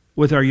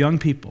with our young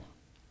people,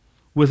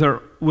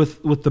 within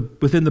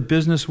the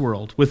business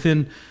world,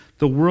 within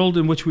the world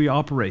in which we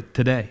operate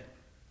today.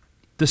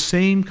 The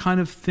same kind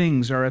of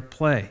things are at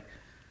play.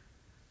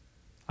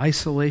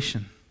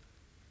 Isolation.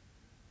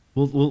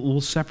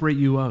 We'll separate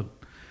you out.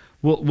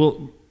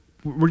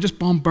 We're just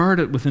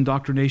bombarded with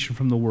indoctrination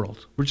from the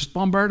world. We're just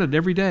bombarded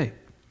every day.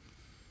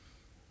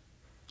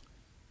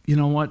 You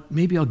know what?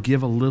 Maybe I'll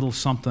give a little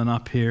something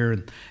up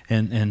here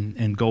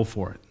and go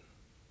for it.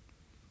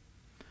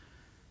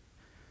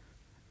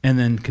 And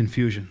then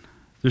confusion.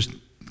 There's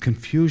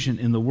confusion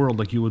in the world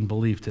like you wouldn't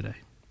believe today.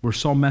 We're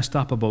so messed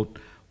up about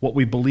what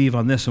we believe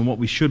on this and what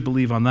we should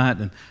believe on that.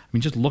 And I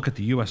mean, just look at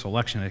the U.S.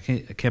 election. I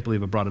can't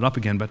believe I brought it up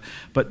again,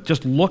 but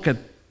just look at,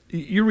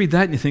 you read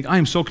that and you think, I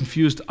am so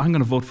confused, I'm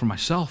going to vote for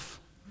myself.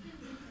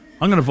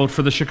 I'm going to vote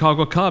for the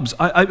Chicago Cubs.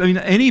 I mean,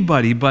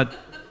 anybody but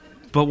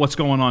what's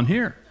going on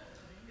here.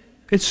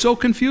 It's so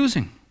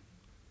confusing.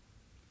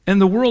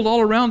 And the world all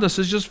around us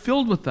is just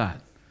filled with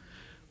that.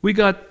 We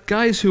got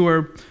guys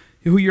who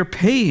you're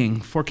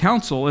paying for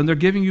counsel, and they're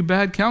giving you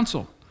bad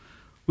counsel.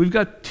 We've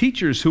got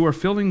teachers who are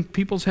filling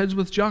people's heads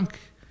with junk.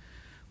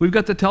 We've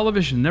got the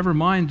television. Never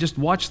mind, just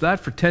watch that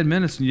for 10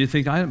 minutes, and you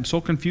think, I am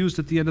so confused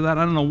at the end of that,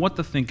 I don't know what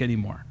to think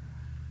anymore.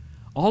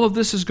 All of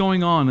this is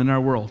going on in our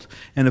world.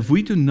 And if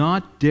we do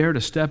not dare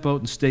to step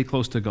out and stay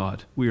close to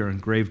God, we are in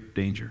grave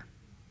danger.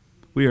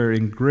 We are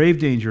in grave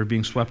danger of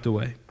being swept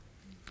away.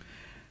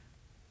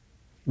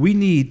 We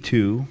need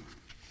to,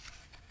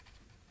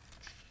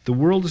 the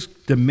world is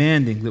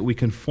demanding that we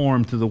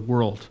conform to the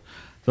world.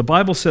 The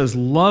Bible says,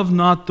 love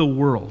not the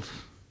world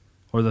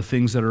or the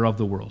things that are of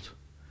the world.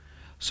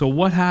 So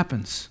what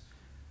happens?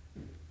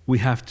 We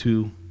have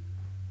to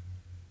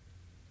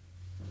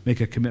make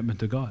a commitment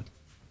to God.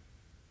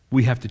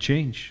 We have to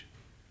change.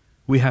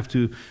 We have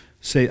to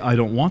say, I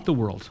don't want the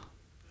world.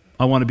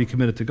 I want to be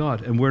committed to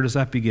God. And where does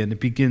that begin? It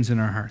begins in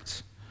our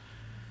hearts.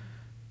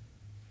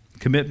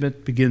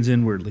 Commitment begins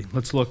inwardly.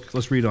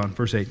 Let's read on,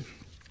 verse 8.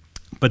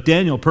 But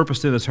Daniel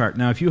purposed in his heart.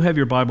 Now, if you have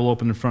your Bible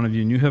open in front of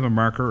you and you have a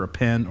marker or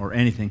pen or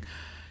anything,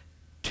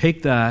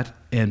 take that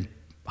and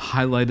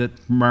highlight it,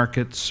 mark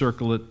it,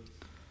 circle it,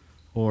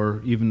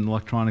 or even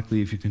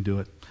electronically if you can do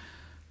it.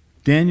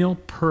 Daniel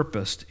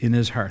purposed in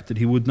his heart that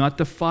he would not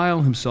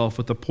defile himself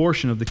with a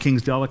portion of the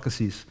king's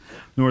delicacies,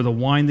 nor the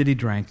wine that he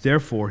drank.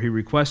 Therefore, he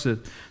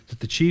requested that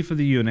the chief of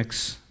the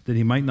eunuchs, that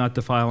he might not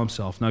defile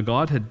himself. Now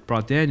God had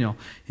brought Daniel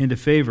into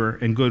favor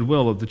and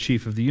goodwill of the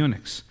chief of the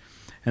eunuchs.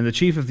 And the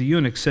chief of the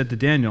eunuchs said to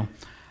Daniel,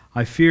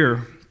 I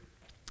fear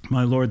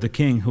my lord the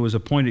king, who has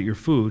appointed your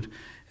food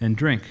and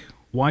drink.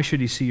 Why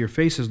should he see your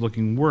faces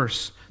looking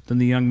worse than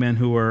the young men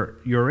who are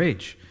your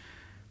age?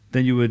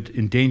 Then you would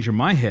endanger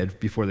my head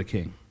before the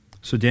king.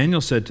 So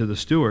Daniel said to the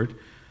steward,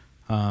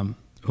 whom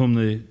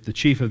the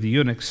chief of the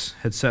eunuchs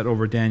had set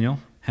over Daniel,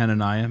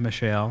 Hananiah,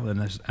 Mishael,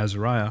 and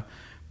Azariah,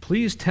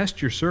 please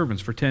test your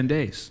servants for 10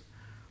 days.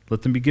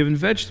 Let them be given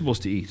vegetables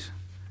to eat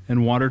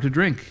and water to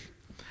drink,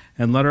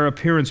 and let our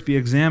appearance be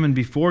examined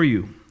before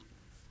you,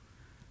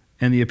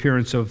 and the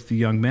appearance of the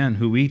young men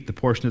who eat the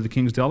portion of the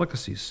king's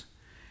delicacies.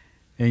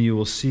 And you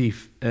will see,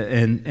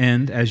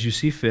 and as you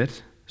see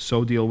fit,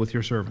 so deal with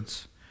your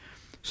servants.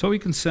 So he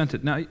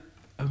consented. Now,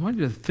 I want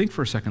you to think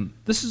for a second.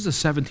 This is a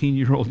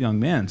 17-year-old young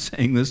man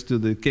saying this to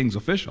the king's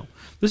official.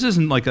 This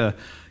isn't like a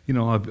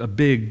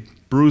big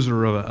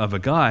bruiser of a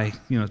guy,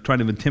 trying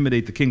to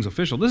intimidate the king's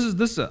official. This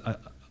is a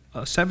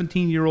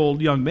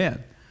 17-year-old young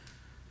man.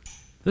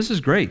 This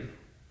is great.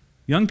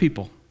 Young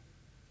people,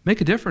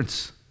 make a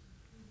difference.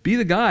 Be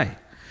the guy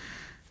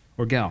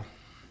or gal.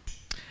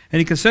 And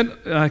he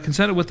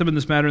consented with them in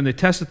this matter, and they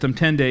tested them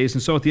 10 days.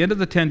 And so at the end of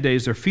the 10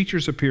 days, their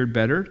features appeared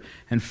bettered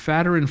and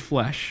fatter in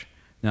flesh.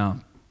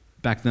 Now,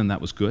 back then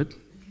that was good.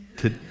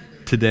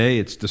 Today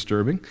it's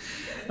disturbing.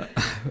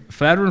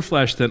 Fatter in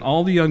flesh than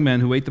all the young men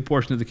who ate the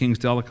portion of the king's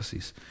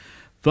delicacies.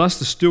 Thus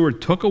the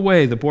steward took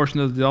away the portion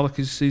of the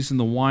delicacies and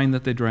the wine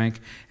that they drank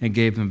and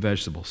gave them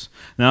vegetables.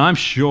 Now I'm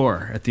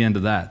sure at the end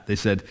of that they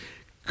said,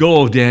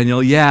 go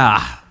Daniel,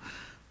 yeah,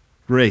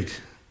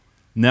 great.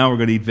 Now we're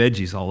going to eat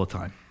veggies all the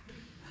time.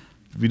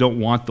 We don't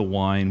want the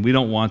wine. We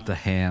don't want the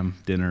ham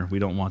dinner. We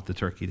don't want the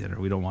turkey dinner.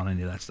 We don't want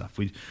any of that stuff.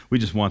 We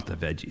just want the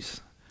veggies.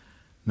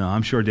 No,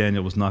 I'm sure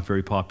Daniel was not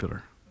very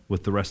popular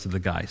with the rest of the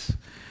guys.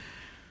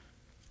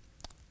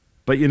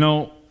 But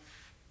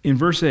in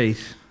verse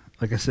 8,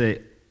 like I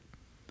say,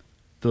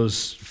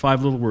 those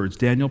 5 little words,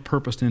 Daniel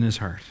purposed in his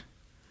heart.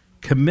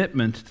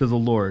 Commitment to the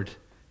Lord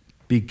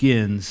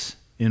begins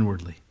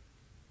inwardly.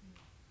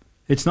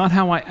 It's not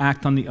how I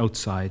act on the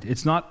outside.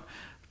 It's not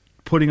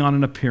putting on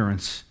an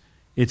appearance.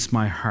 It's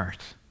my heart.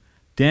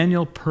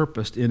 Daniel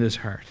purposed in his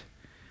heart.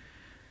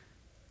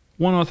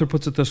 One author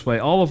puts it this way: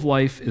 all of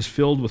life is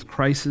filled with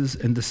crises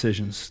and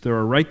decisions. There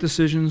are right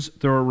decisions,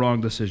 there are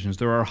wrong decisions.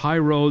 There are high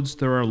roads,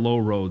 there are low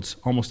roads.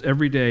 Almost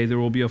every day there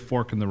will be a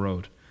fork in the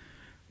road.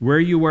 Where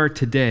you are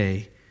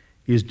today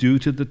is due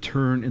to the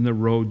turn in the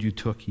road you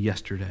took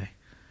yesterday.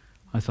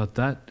 I thought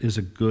that is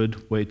a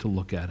good way to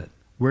look at it.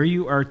 Where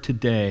you are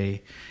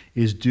today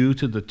is due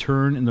to the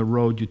turn in the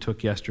road you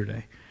took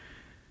yesterday.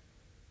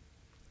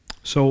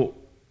 So,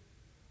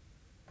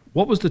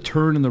 what was the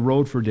turn in the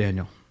road for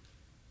Daniel?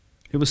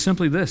 It was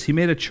simply this. He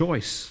made a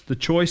choice, the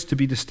choice to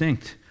be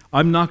distinct.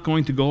 I'm not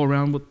going to go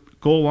along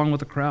with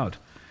the crowd.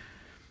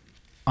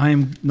 I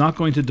am not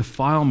going to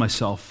defile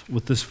myself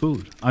with this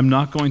food. I'm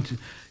not going to...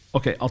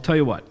 Okay, I'll tell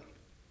you what.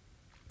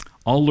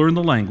 I'll learn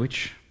the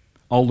language,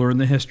 I'll learn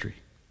the history,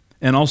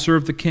 and I'll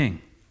serve the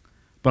king,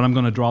 but I'm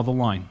going to draw the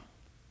line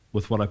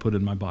with what I put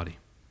in my body.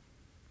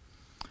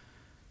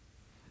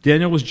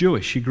 Daniel was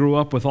Jewish. He grew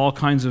up with all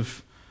kinds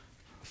of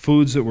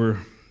foods that were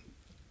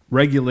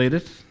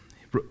regulated,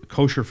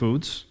 kosher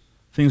foods,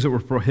 things that were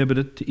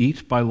prohibited to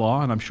eat by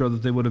law, and I'm sure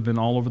that they would have been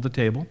all over the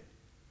table.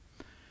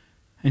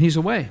 And he's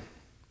away.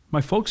 My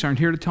folks aren't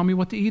here to tell me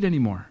what to eat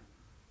anymore.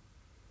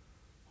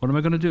 What am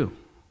I going to do?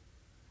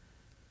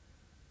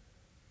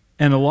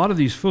 And a lot of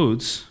these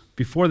foods,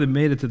 before they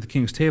made it to the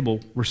king's table,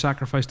 were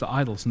sacrificed to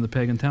idols in the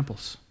pagan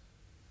temples.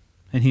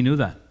 And he knew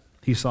that.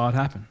 He saw it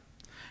happen.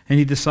 And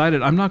he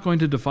decided, I'm not going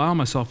to defile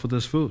myself with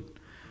this food.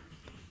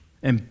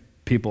 And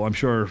people, I'm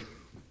sure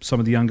some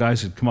of the young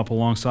guys would come up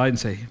alongside and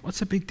say, what's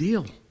the big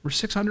deal? We're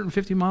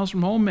 650 miles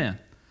from home, man.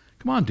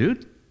 Come on,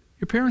 dude.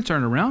 Your parents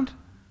aren't around.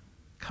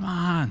 Come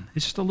on.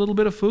 It's just a little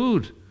bit of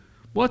food.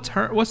 What's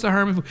the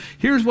harm in food?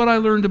 Here's what I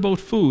learned about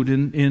food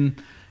in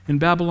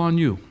Babylon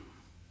U.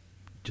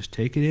 Just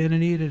take it in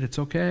and eat it. It's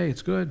okay.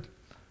 It's good.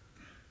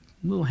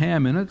 A little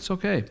ham in it. It's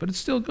okay. But it's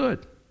still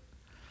good.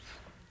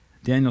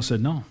 Daniel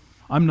said, no,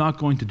 I'm not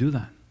going to do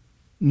that.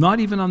 Not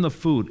even on the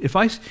food. If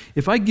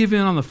I give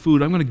in on the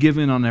food, I'm going to give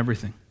in on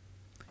everything.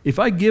 If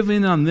I give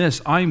in on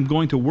this, I'm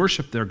going to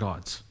worship their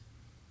gods.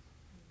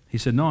 He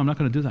said, no, I'm not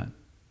going to do that.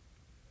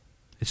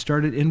 It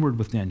started inward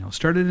with Daniel. It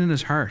started in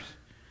his heart.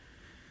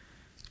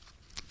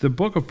 The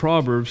book of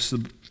Proverbs,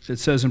 it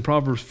says in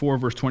Proverbs 4,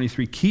 verse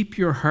 23, keep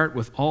your heart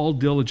with all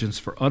diligence,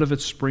 for out of it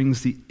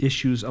springs the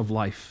issues of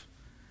life.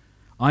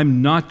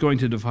 I'm not going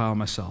to defile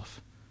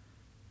myself.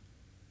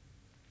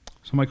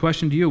 So my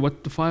question to you,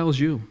 what defiles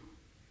you?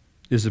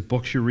 Is it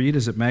books you read?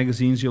 Is it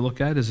magazines you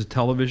look at? Is it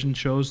television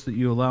shows that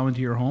you allow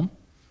into your home?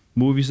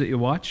 Movies that you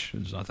watch?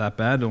 It's not that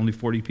bad. Only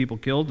 40 people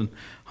killed and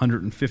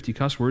 150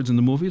 cuss words in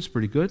the movie. It's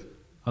pretty good.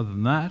 Other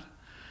than that,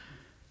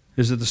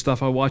 is it the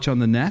stuff I watch on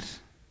the net?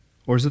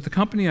 Or is it the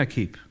company I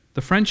keep?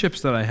 The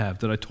friendships that I have,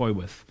 that I toy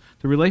with?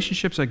 The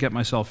relationships I get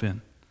myself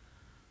in?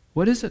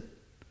 What is it?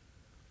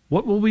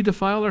 What will we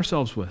defile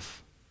ourselves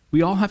with?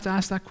 We all have to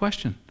ask that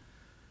question.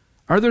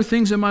 Are there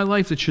things in my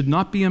life that should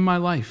not be in my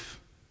life,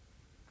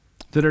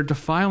 that are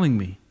defiling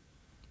me,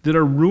 that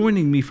are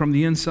ruining me from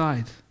the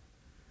inside?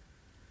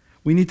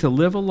 We need to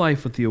live a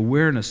life with the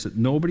awareness that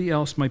nobody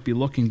else might be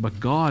looking,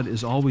 but God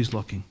is always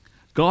looking.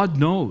 God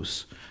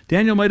knows.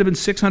 Daniel might have been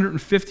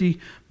 650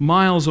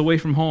 miles away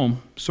from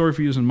home. Sorry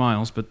for using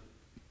miles, but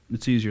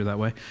it's easier that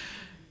way.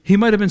 He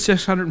might have been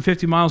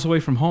 650 miles away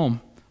from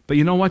home, but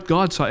you know what?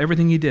 God saw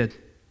everything he did.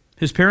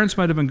 His parents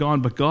might have been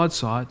gone, but God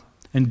saw it,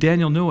 and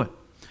Daniel knew it.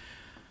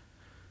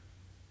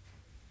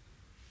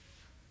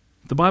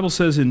 The Bible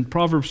says in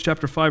Proverbs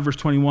chapter 5, verse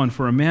 21,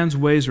 for a man's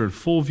ways are in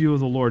full view of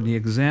the Lord, and he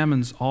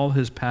examines all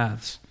his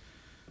paths.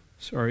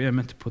 Sorry, I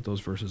meant to put those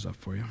verses up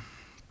for you.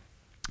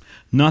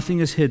 Nothing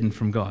is hidden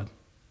from God.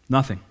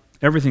 Nothing.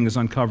 Everything is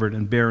uncovered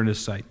and bare in his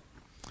sight.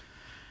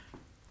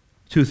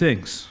 Two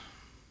things.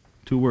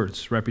 Two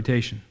words.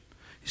 Reputation.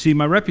 You see,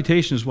 my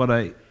reputation is what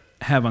I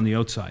have on the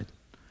outside.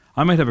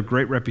 I might have a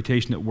great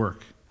reputation at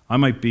work. I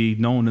might be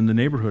known in the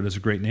neighborhood as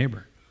a great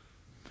neighbor.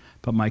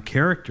 But my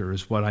character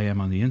is what I am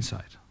on the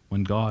inside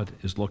when God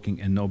is looking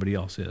and nobody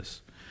else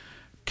is.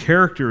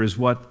 Character is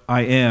what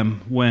I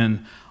am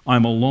when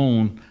I'm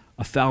alone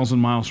 1,000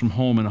 miles from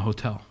home in a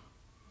hotel.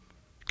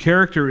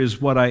 Character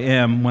is what I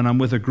am when I'm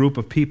with a group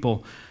of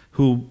people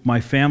who my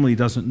family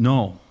doesn't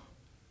know,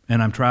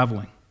 and I'm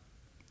traveling,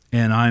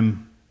 and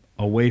I'm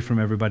away from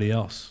everybody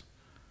else.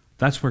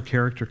 That's where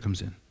character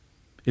comes in.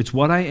 It's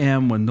what I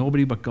am when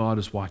nobody but God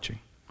is watching.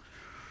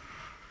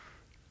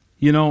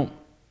 You know,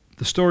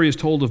 the story is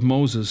told of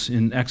Moses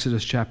in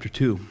Exodus chapter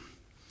 2,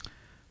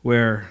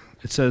 where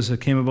it says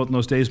it came about in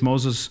those days,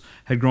 Moses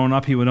had grown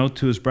up, he went out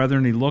to his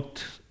brethren, he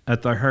looked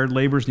at their hard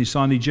labors, and he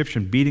saw an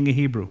Egyptian beating a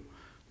Hebrew,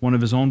 one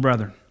of his own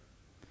brethren.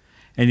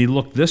 And he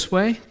looked this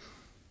way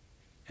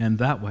and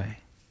that way.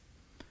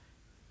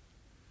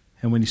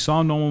 And when he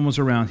saw no one was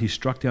around, he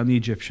struck down the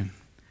Egyptian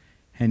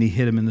and he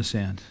hid him in the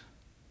sand.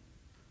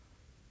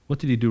 What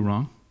did he do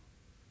wrong?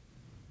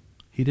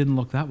 He didn't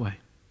look that way.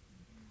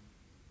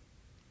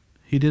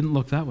 He didn't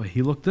look that way.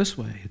 He looked this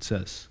way, it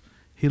says.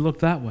 He looked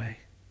that way.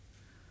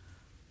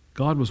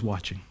 God was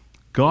watching.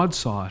 God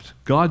saw it.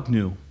 God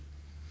knew.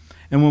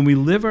 And when we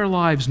live our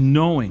lives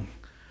knowing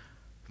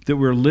that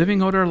we're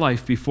living out our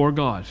life before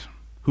God,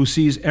 who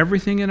sees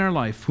everything in our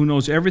life, who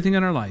knows everything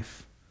in our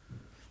life,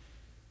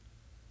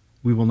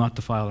 we will not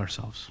defile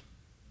ourselves.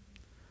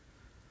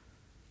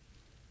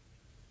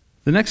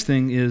 The next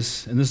thing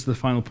is, and this is the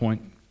final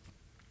point,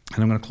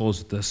 and I'm going to close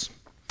with this,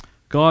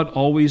 God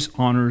always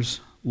honors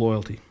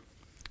loyalty.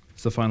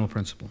 It's the final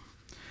principle.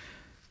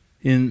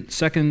 In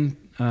 2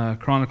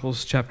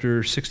 Chronicles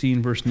chapter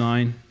 16, verse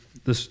 9,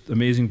 this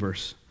amazing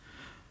verse,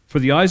 for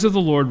the eyes of the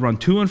Lord run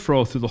to and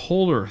fro through the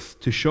whole earth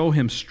to show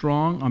him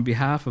strong on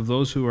behalf of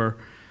those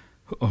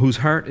whose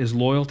heart is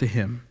loyal to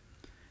him.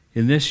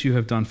 In this you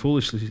have done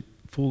foolishly.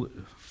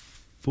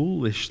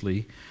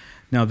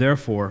 Now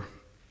therefore,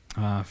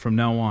 from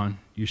now on,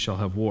 you shall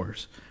have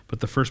wars. But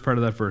the first part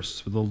of that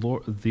verse, for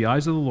the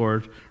eyes of the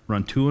Lord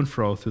run to and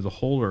fro through the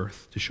whole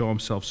earth to show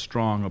himself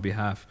strong on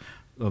behalf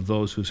of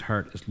those whose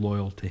heart is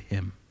loyal to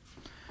him.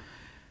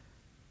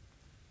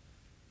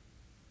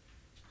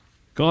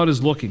 God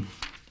is looking.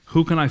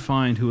 Who can I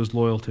find who is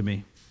loyal to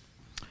me?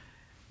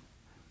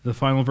 The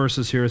final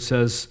verses here, it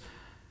says,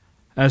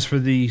 as for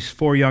these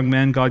 4 young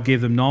men, God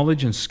gave them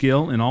knowledge and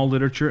skill in all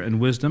literature and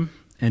wisdom,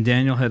 and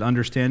Daniel had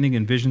understanding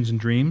in visions and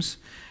dreams.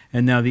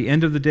 And now the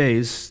end of the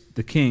days,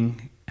 the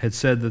king had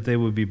said that they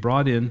would be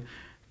brought in.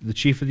 The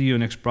chief of the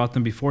eunuchs brought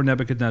them before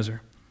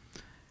Nebuchadnezzar.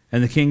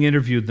 And the king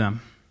interviewed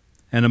them.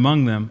 And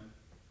among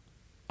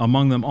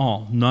them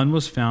all, none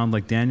was found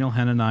like Daniel,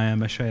 Hananiah,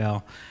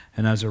 Mishael,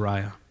 and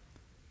Azariah.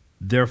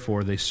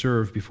 Therefore they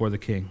served before the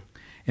king.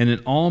 And in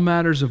all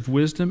matters of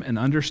wisdom and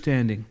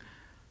understanding,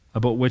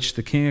 about which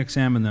the king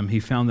examined them, he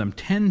found them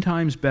 10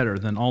 times better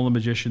than all the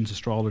magicians,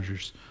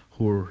 astrologers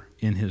who were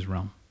in his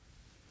realm.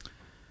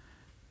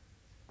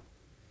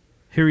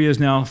 Here he is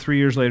now, 3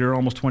 years later,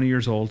 almost 20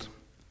 years old.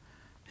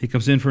 He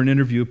comes in for an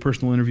interview, a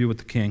personal interview with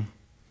the king.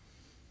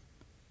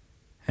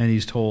 And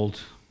he's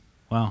told,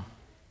 wow,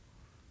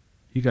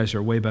 you guys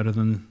are way better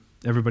than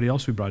everybody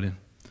else we brought in.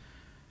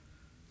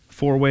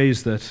 4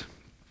 ways that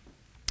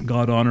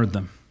God honored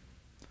them.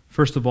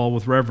 First of all,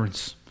 with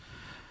reverence.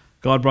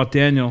 God brought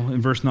Daniel,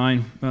 in verse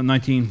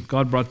 19,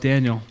 God brought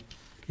Daniel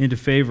into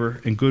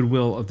favor and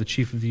goodwill of the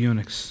chief of the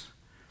eunuchs.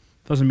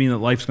 Doesn't mean that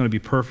life's going to be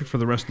perfect for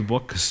the rest of the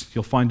book, because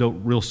you'll find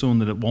out real soon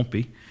that it won't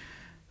be.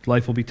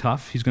 Life will be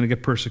tough. He's going to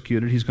get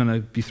persecuted. He's going to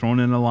be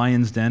thrown in a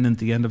lion's den at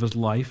the end of his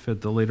life,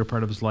 at the later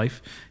part of his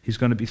life. He's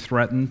going to be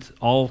threatened,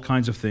 all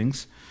kinds of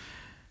things.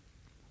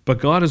 But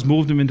God has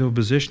moved him into a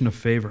position of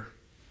favor.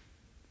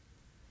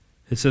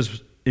 It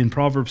says in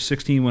Proverbs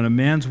 16, when a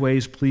man's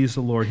ways please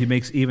the Lord, he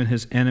makes even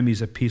his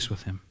enemies at peace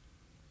with him.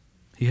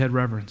 He had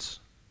reverence.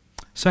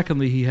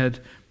 Secondly, he had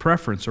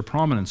preference or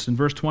prominence. In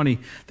verse 20,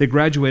 they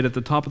graduate at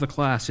the top of the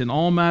class. In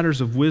all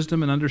matters of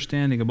wisdom and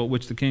understanding about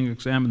which the king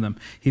examined them,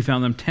 he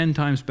found them 10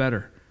 times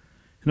better.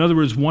 In other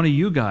words, one of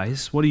you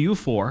guys, what are you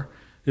for,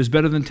 is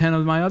better than 10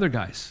 of my other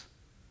guys.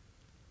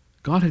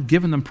 God had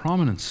given them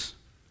prominence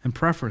and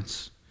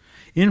preference.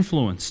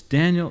 Influence.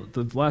 Daniel,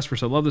 the last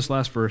verse, I love this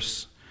last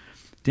verse.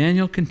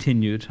 Daniel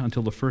continued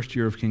until the first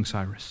year of King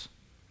Cyrus.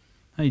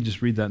 Now you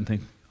just read that and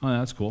think, oh,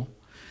 that's cool.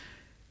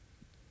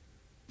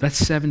 That's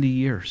 70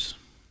 years.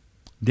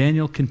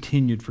 Daniel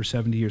continued for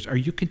 70 years. Are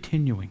you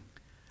continuing?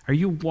 Are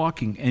you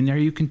walking? And are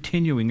you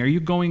continuing? Are you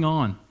going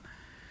on?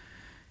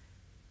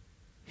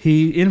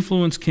 He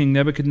influenced King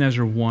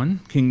Nebuchadnezzar I,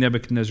 King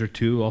Nebuchadnezzar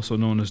II, also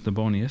known as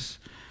Nabonidus,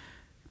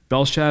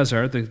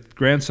 Belshazzar, the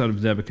grandson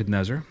of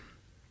Nebuchadnezzar,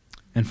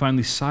 and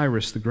finally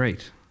Cyrus the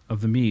Great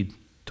of the Mede,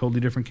 totally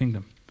different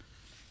kingdom.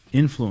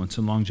 Influence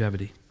and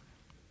longevity.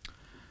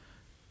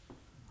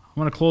 I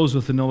want to close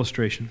with an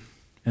illustration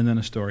and then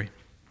a story.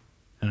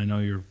 And I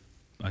know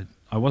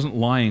I wasn't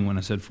lying when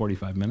I said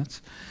 45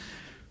 minutes.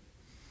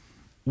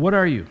 What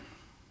are you?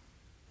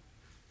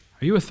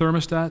 Are you a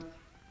thermostat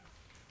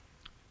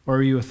or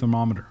are you a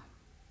thermometer?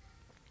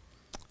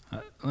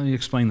 Let me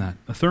explain that.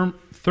 A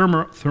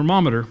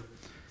thermometer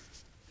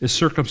is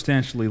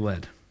circumstantially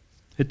led.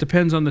 It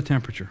depends on the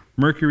temperature.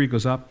 Mercury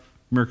goes up,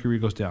 mercury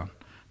goes down,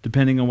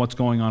 depending on what's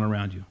going on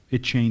around you.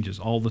 It changes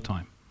all the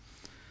time.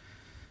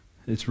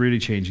 It's really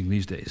changing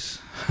these days.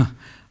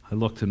 I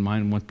looked and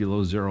mine went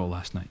below 0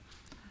 last night.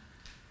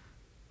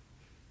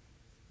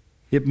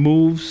 It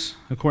moves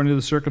according to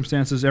the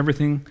circumstances.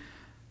 Everything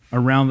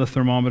around the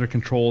thermometer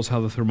controls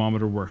how the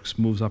thermometer works,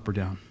 moves up or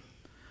down.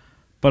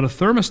 But a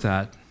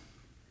thermostat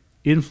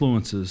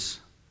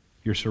influences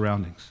your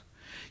surroundings.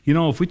 You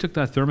know, if we took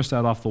that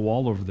thermostat off the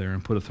wall over there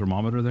and put a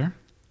thermometer there,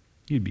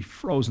 you'd be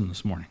frozen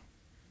this morning.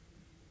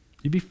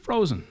 You'd be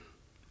frozen.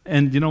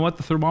 And you know what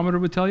the thermometer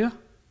would tell you?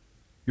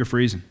 You're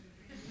freezing.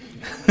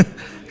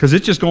 Because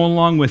it's just going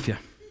along with you.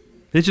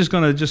 It's just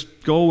going to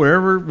just go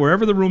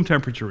wherever the room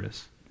temperature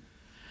is.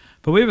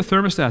 But we have a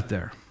thermostat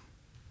there.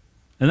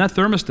 And that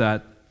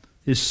thermostat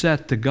is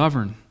set to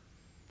govern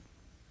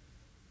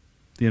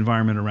the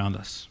environment around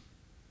us.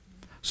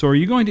 So are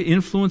you going to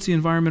influence the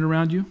environment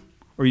around you?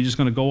 Or are you just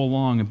going to go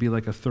along and be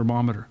like a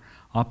thermometer,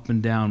 up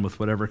and down with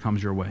whatever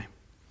comes your way?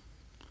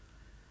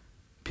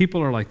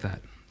 People are like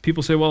that.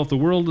 People say, well, if the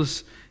world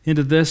is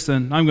into this,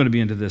 then I'm going to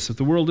be into this. If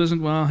the world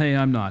isn't, well, hey,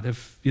 I'm not.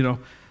 If,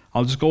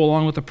 I'll just go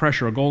along with the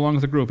pressure. I'll go along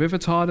with the group. If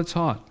it's hot, it's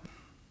hot.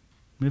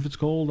 If it's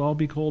cold, I'll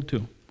be cold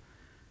too.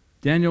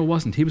 Daniel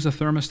wasn't. He was a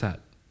thermostat.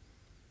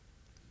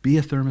 Be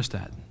a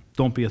thermostat.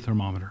 Don't be a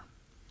thermometer.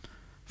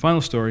 Final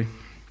story.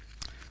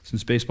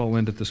 Since baseball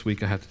ended this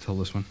week, I had to tell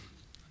this one.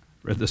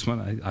 Read this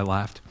one. I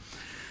laughed.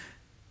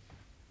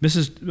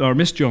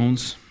 Miss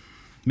Jones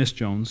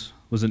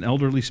was an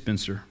elderly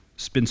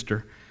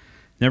spinster,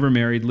 never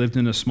married, lived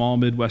in a small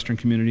Midwestern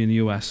community in the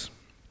U.S.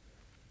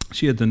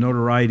 She had the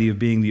notoriety of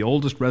being the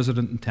oldest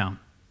resident in town.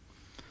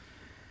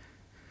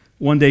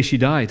 One day she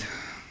died,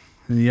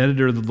 and the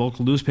editor of the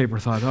local newspaper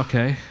thought,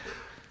 okay,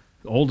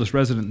 the oldest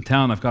resident in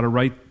town, I've got to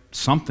write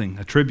something,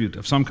 a tribute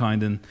of some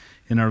kind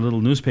in our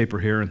little newspaper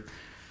here. And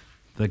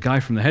the guy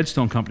from the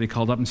headstone company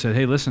called up and said,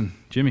 hey, listen,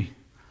 Jimmy,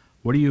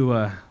 what are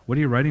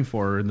you writing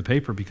for in the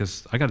paper?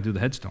 Because I got to do the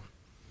headstone.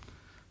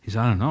 He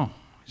said, I don't know.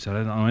 He said,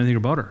 I don't know anything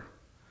about her.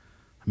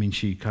 I mean,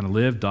 she kind of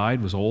lived,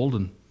 died, was old,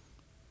 and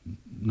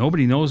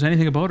nobody knows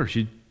anything about her.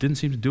 She didn't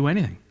seem to do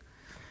anything.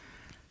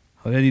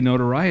 Well, any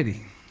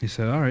notoriety. He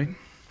said, all right,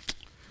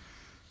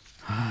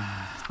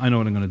 I know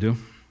what I'm going to do.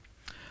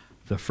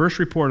 The first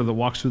reporter that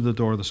walks through the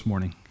door this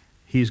morning,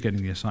 he's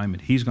getting the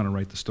assignment. He's going to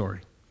write the story.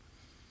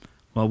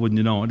 Well, wouldn't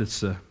you know it,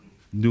 it's a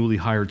newly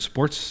hired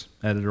sports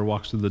editor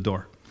walks through the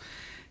door.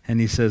 And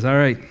he says, all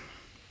right,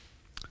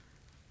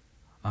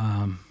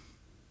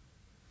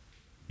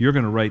 you're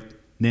going to write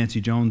Nancy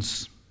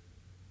Jones'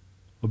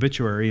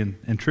 obituary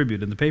and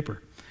tribute in the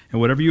paper. And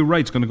whatever you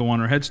write is going to go on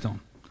her headstone.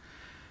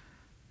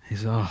 He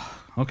says, oh,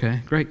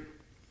 okay, great.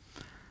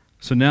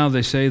 So now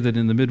they say that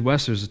in the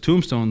Midwest there's a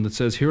tombstone that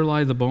says, here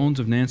lie the bones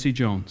of Nancy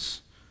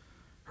Jones.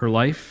 Her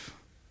life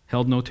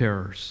held no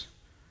terrors.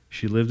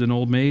 She lived an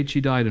old maid,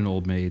 she died an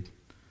old maid.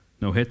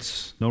 No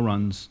hits, no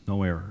runs,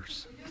 no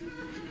errors.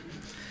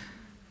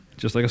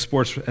 Just like a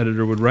sports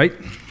editor would write.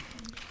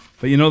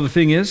 But you know the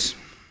thing is,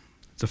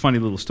 it's a funny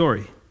little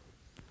story.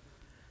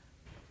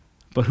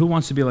 But who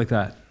wants to be like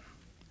that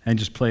and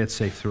just play it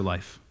safe through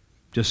life?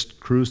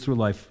 Just cruise through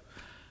life.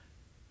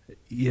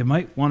 you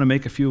might want to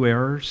make a few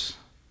errors,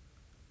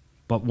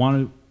 but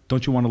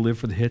don't you want to live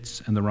for the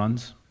hits and the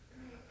runs?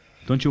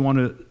 Don't you want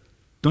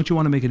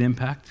to make an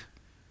impact?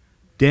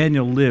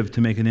 Daniel lived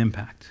to make an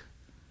impact.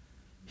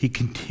 He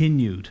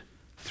continued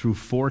through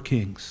 4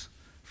 kings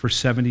for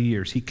 70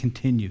 years. He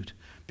continued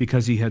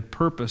because he had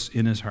purpose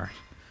in his heart.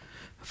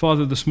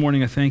 Father, this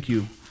morning I thank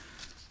you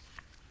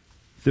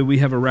that we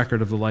have a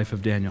record of the life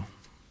of Daniel.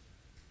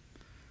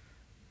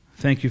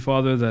 Thank you,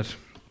 Father, that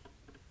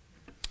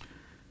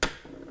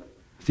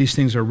these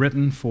things are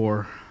written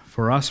for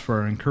us,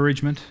 for our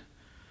encouragement,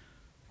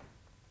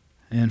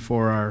 and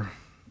for our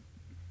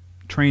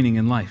training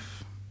in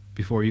life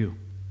before you.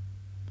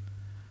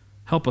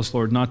 Help us,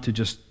 Lord, not to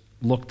just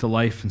look to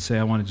life and say,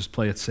 I want to just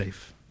play it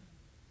safe.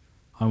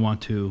 I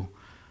want to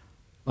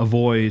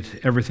avoid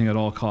everything at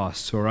all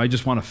costs, or I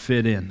just want to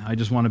fit in. I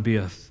just want to be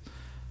a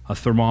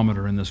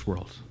thermometer in this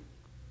world.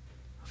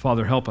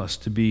 Father, help us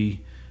to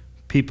be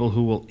people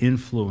who will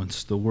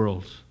influence the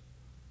world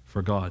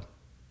for God.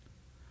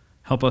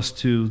 Help us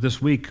to,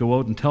 this week, go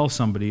out and tell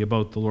somebody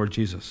about the Lord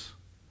Jesus.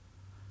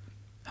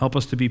 Help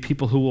us to be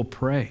people who will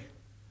pray.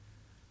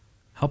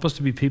 Help us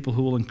to be people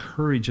who will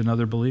encourage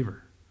another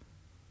believer.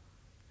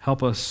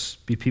 Help us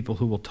be people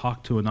who will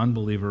talk to an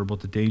unbeliever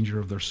about the danger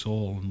of their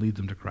soul and lead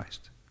them to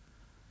Christ.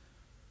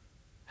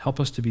 Help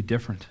us to be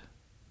different,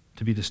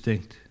 to be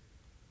distinct.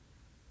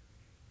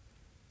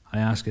 I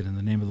ask it in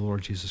the name of the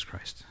Lord Jesus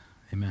Christ.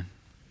 Amen.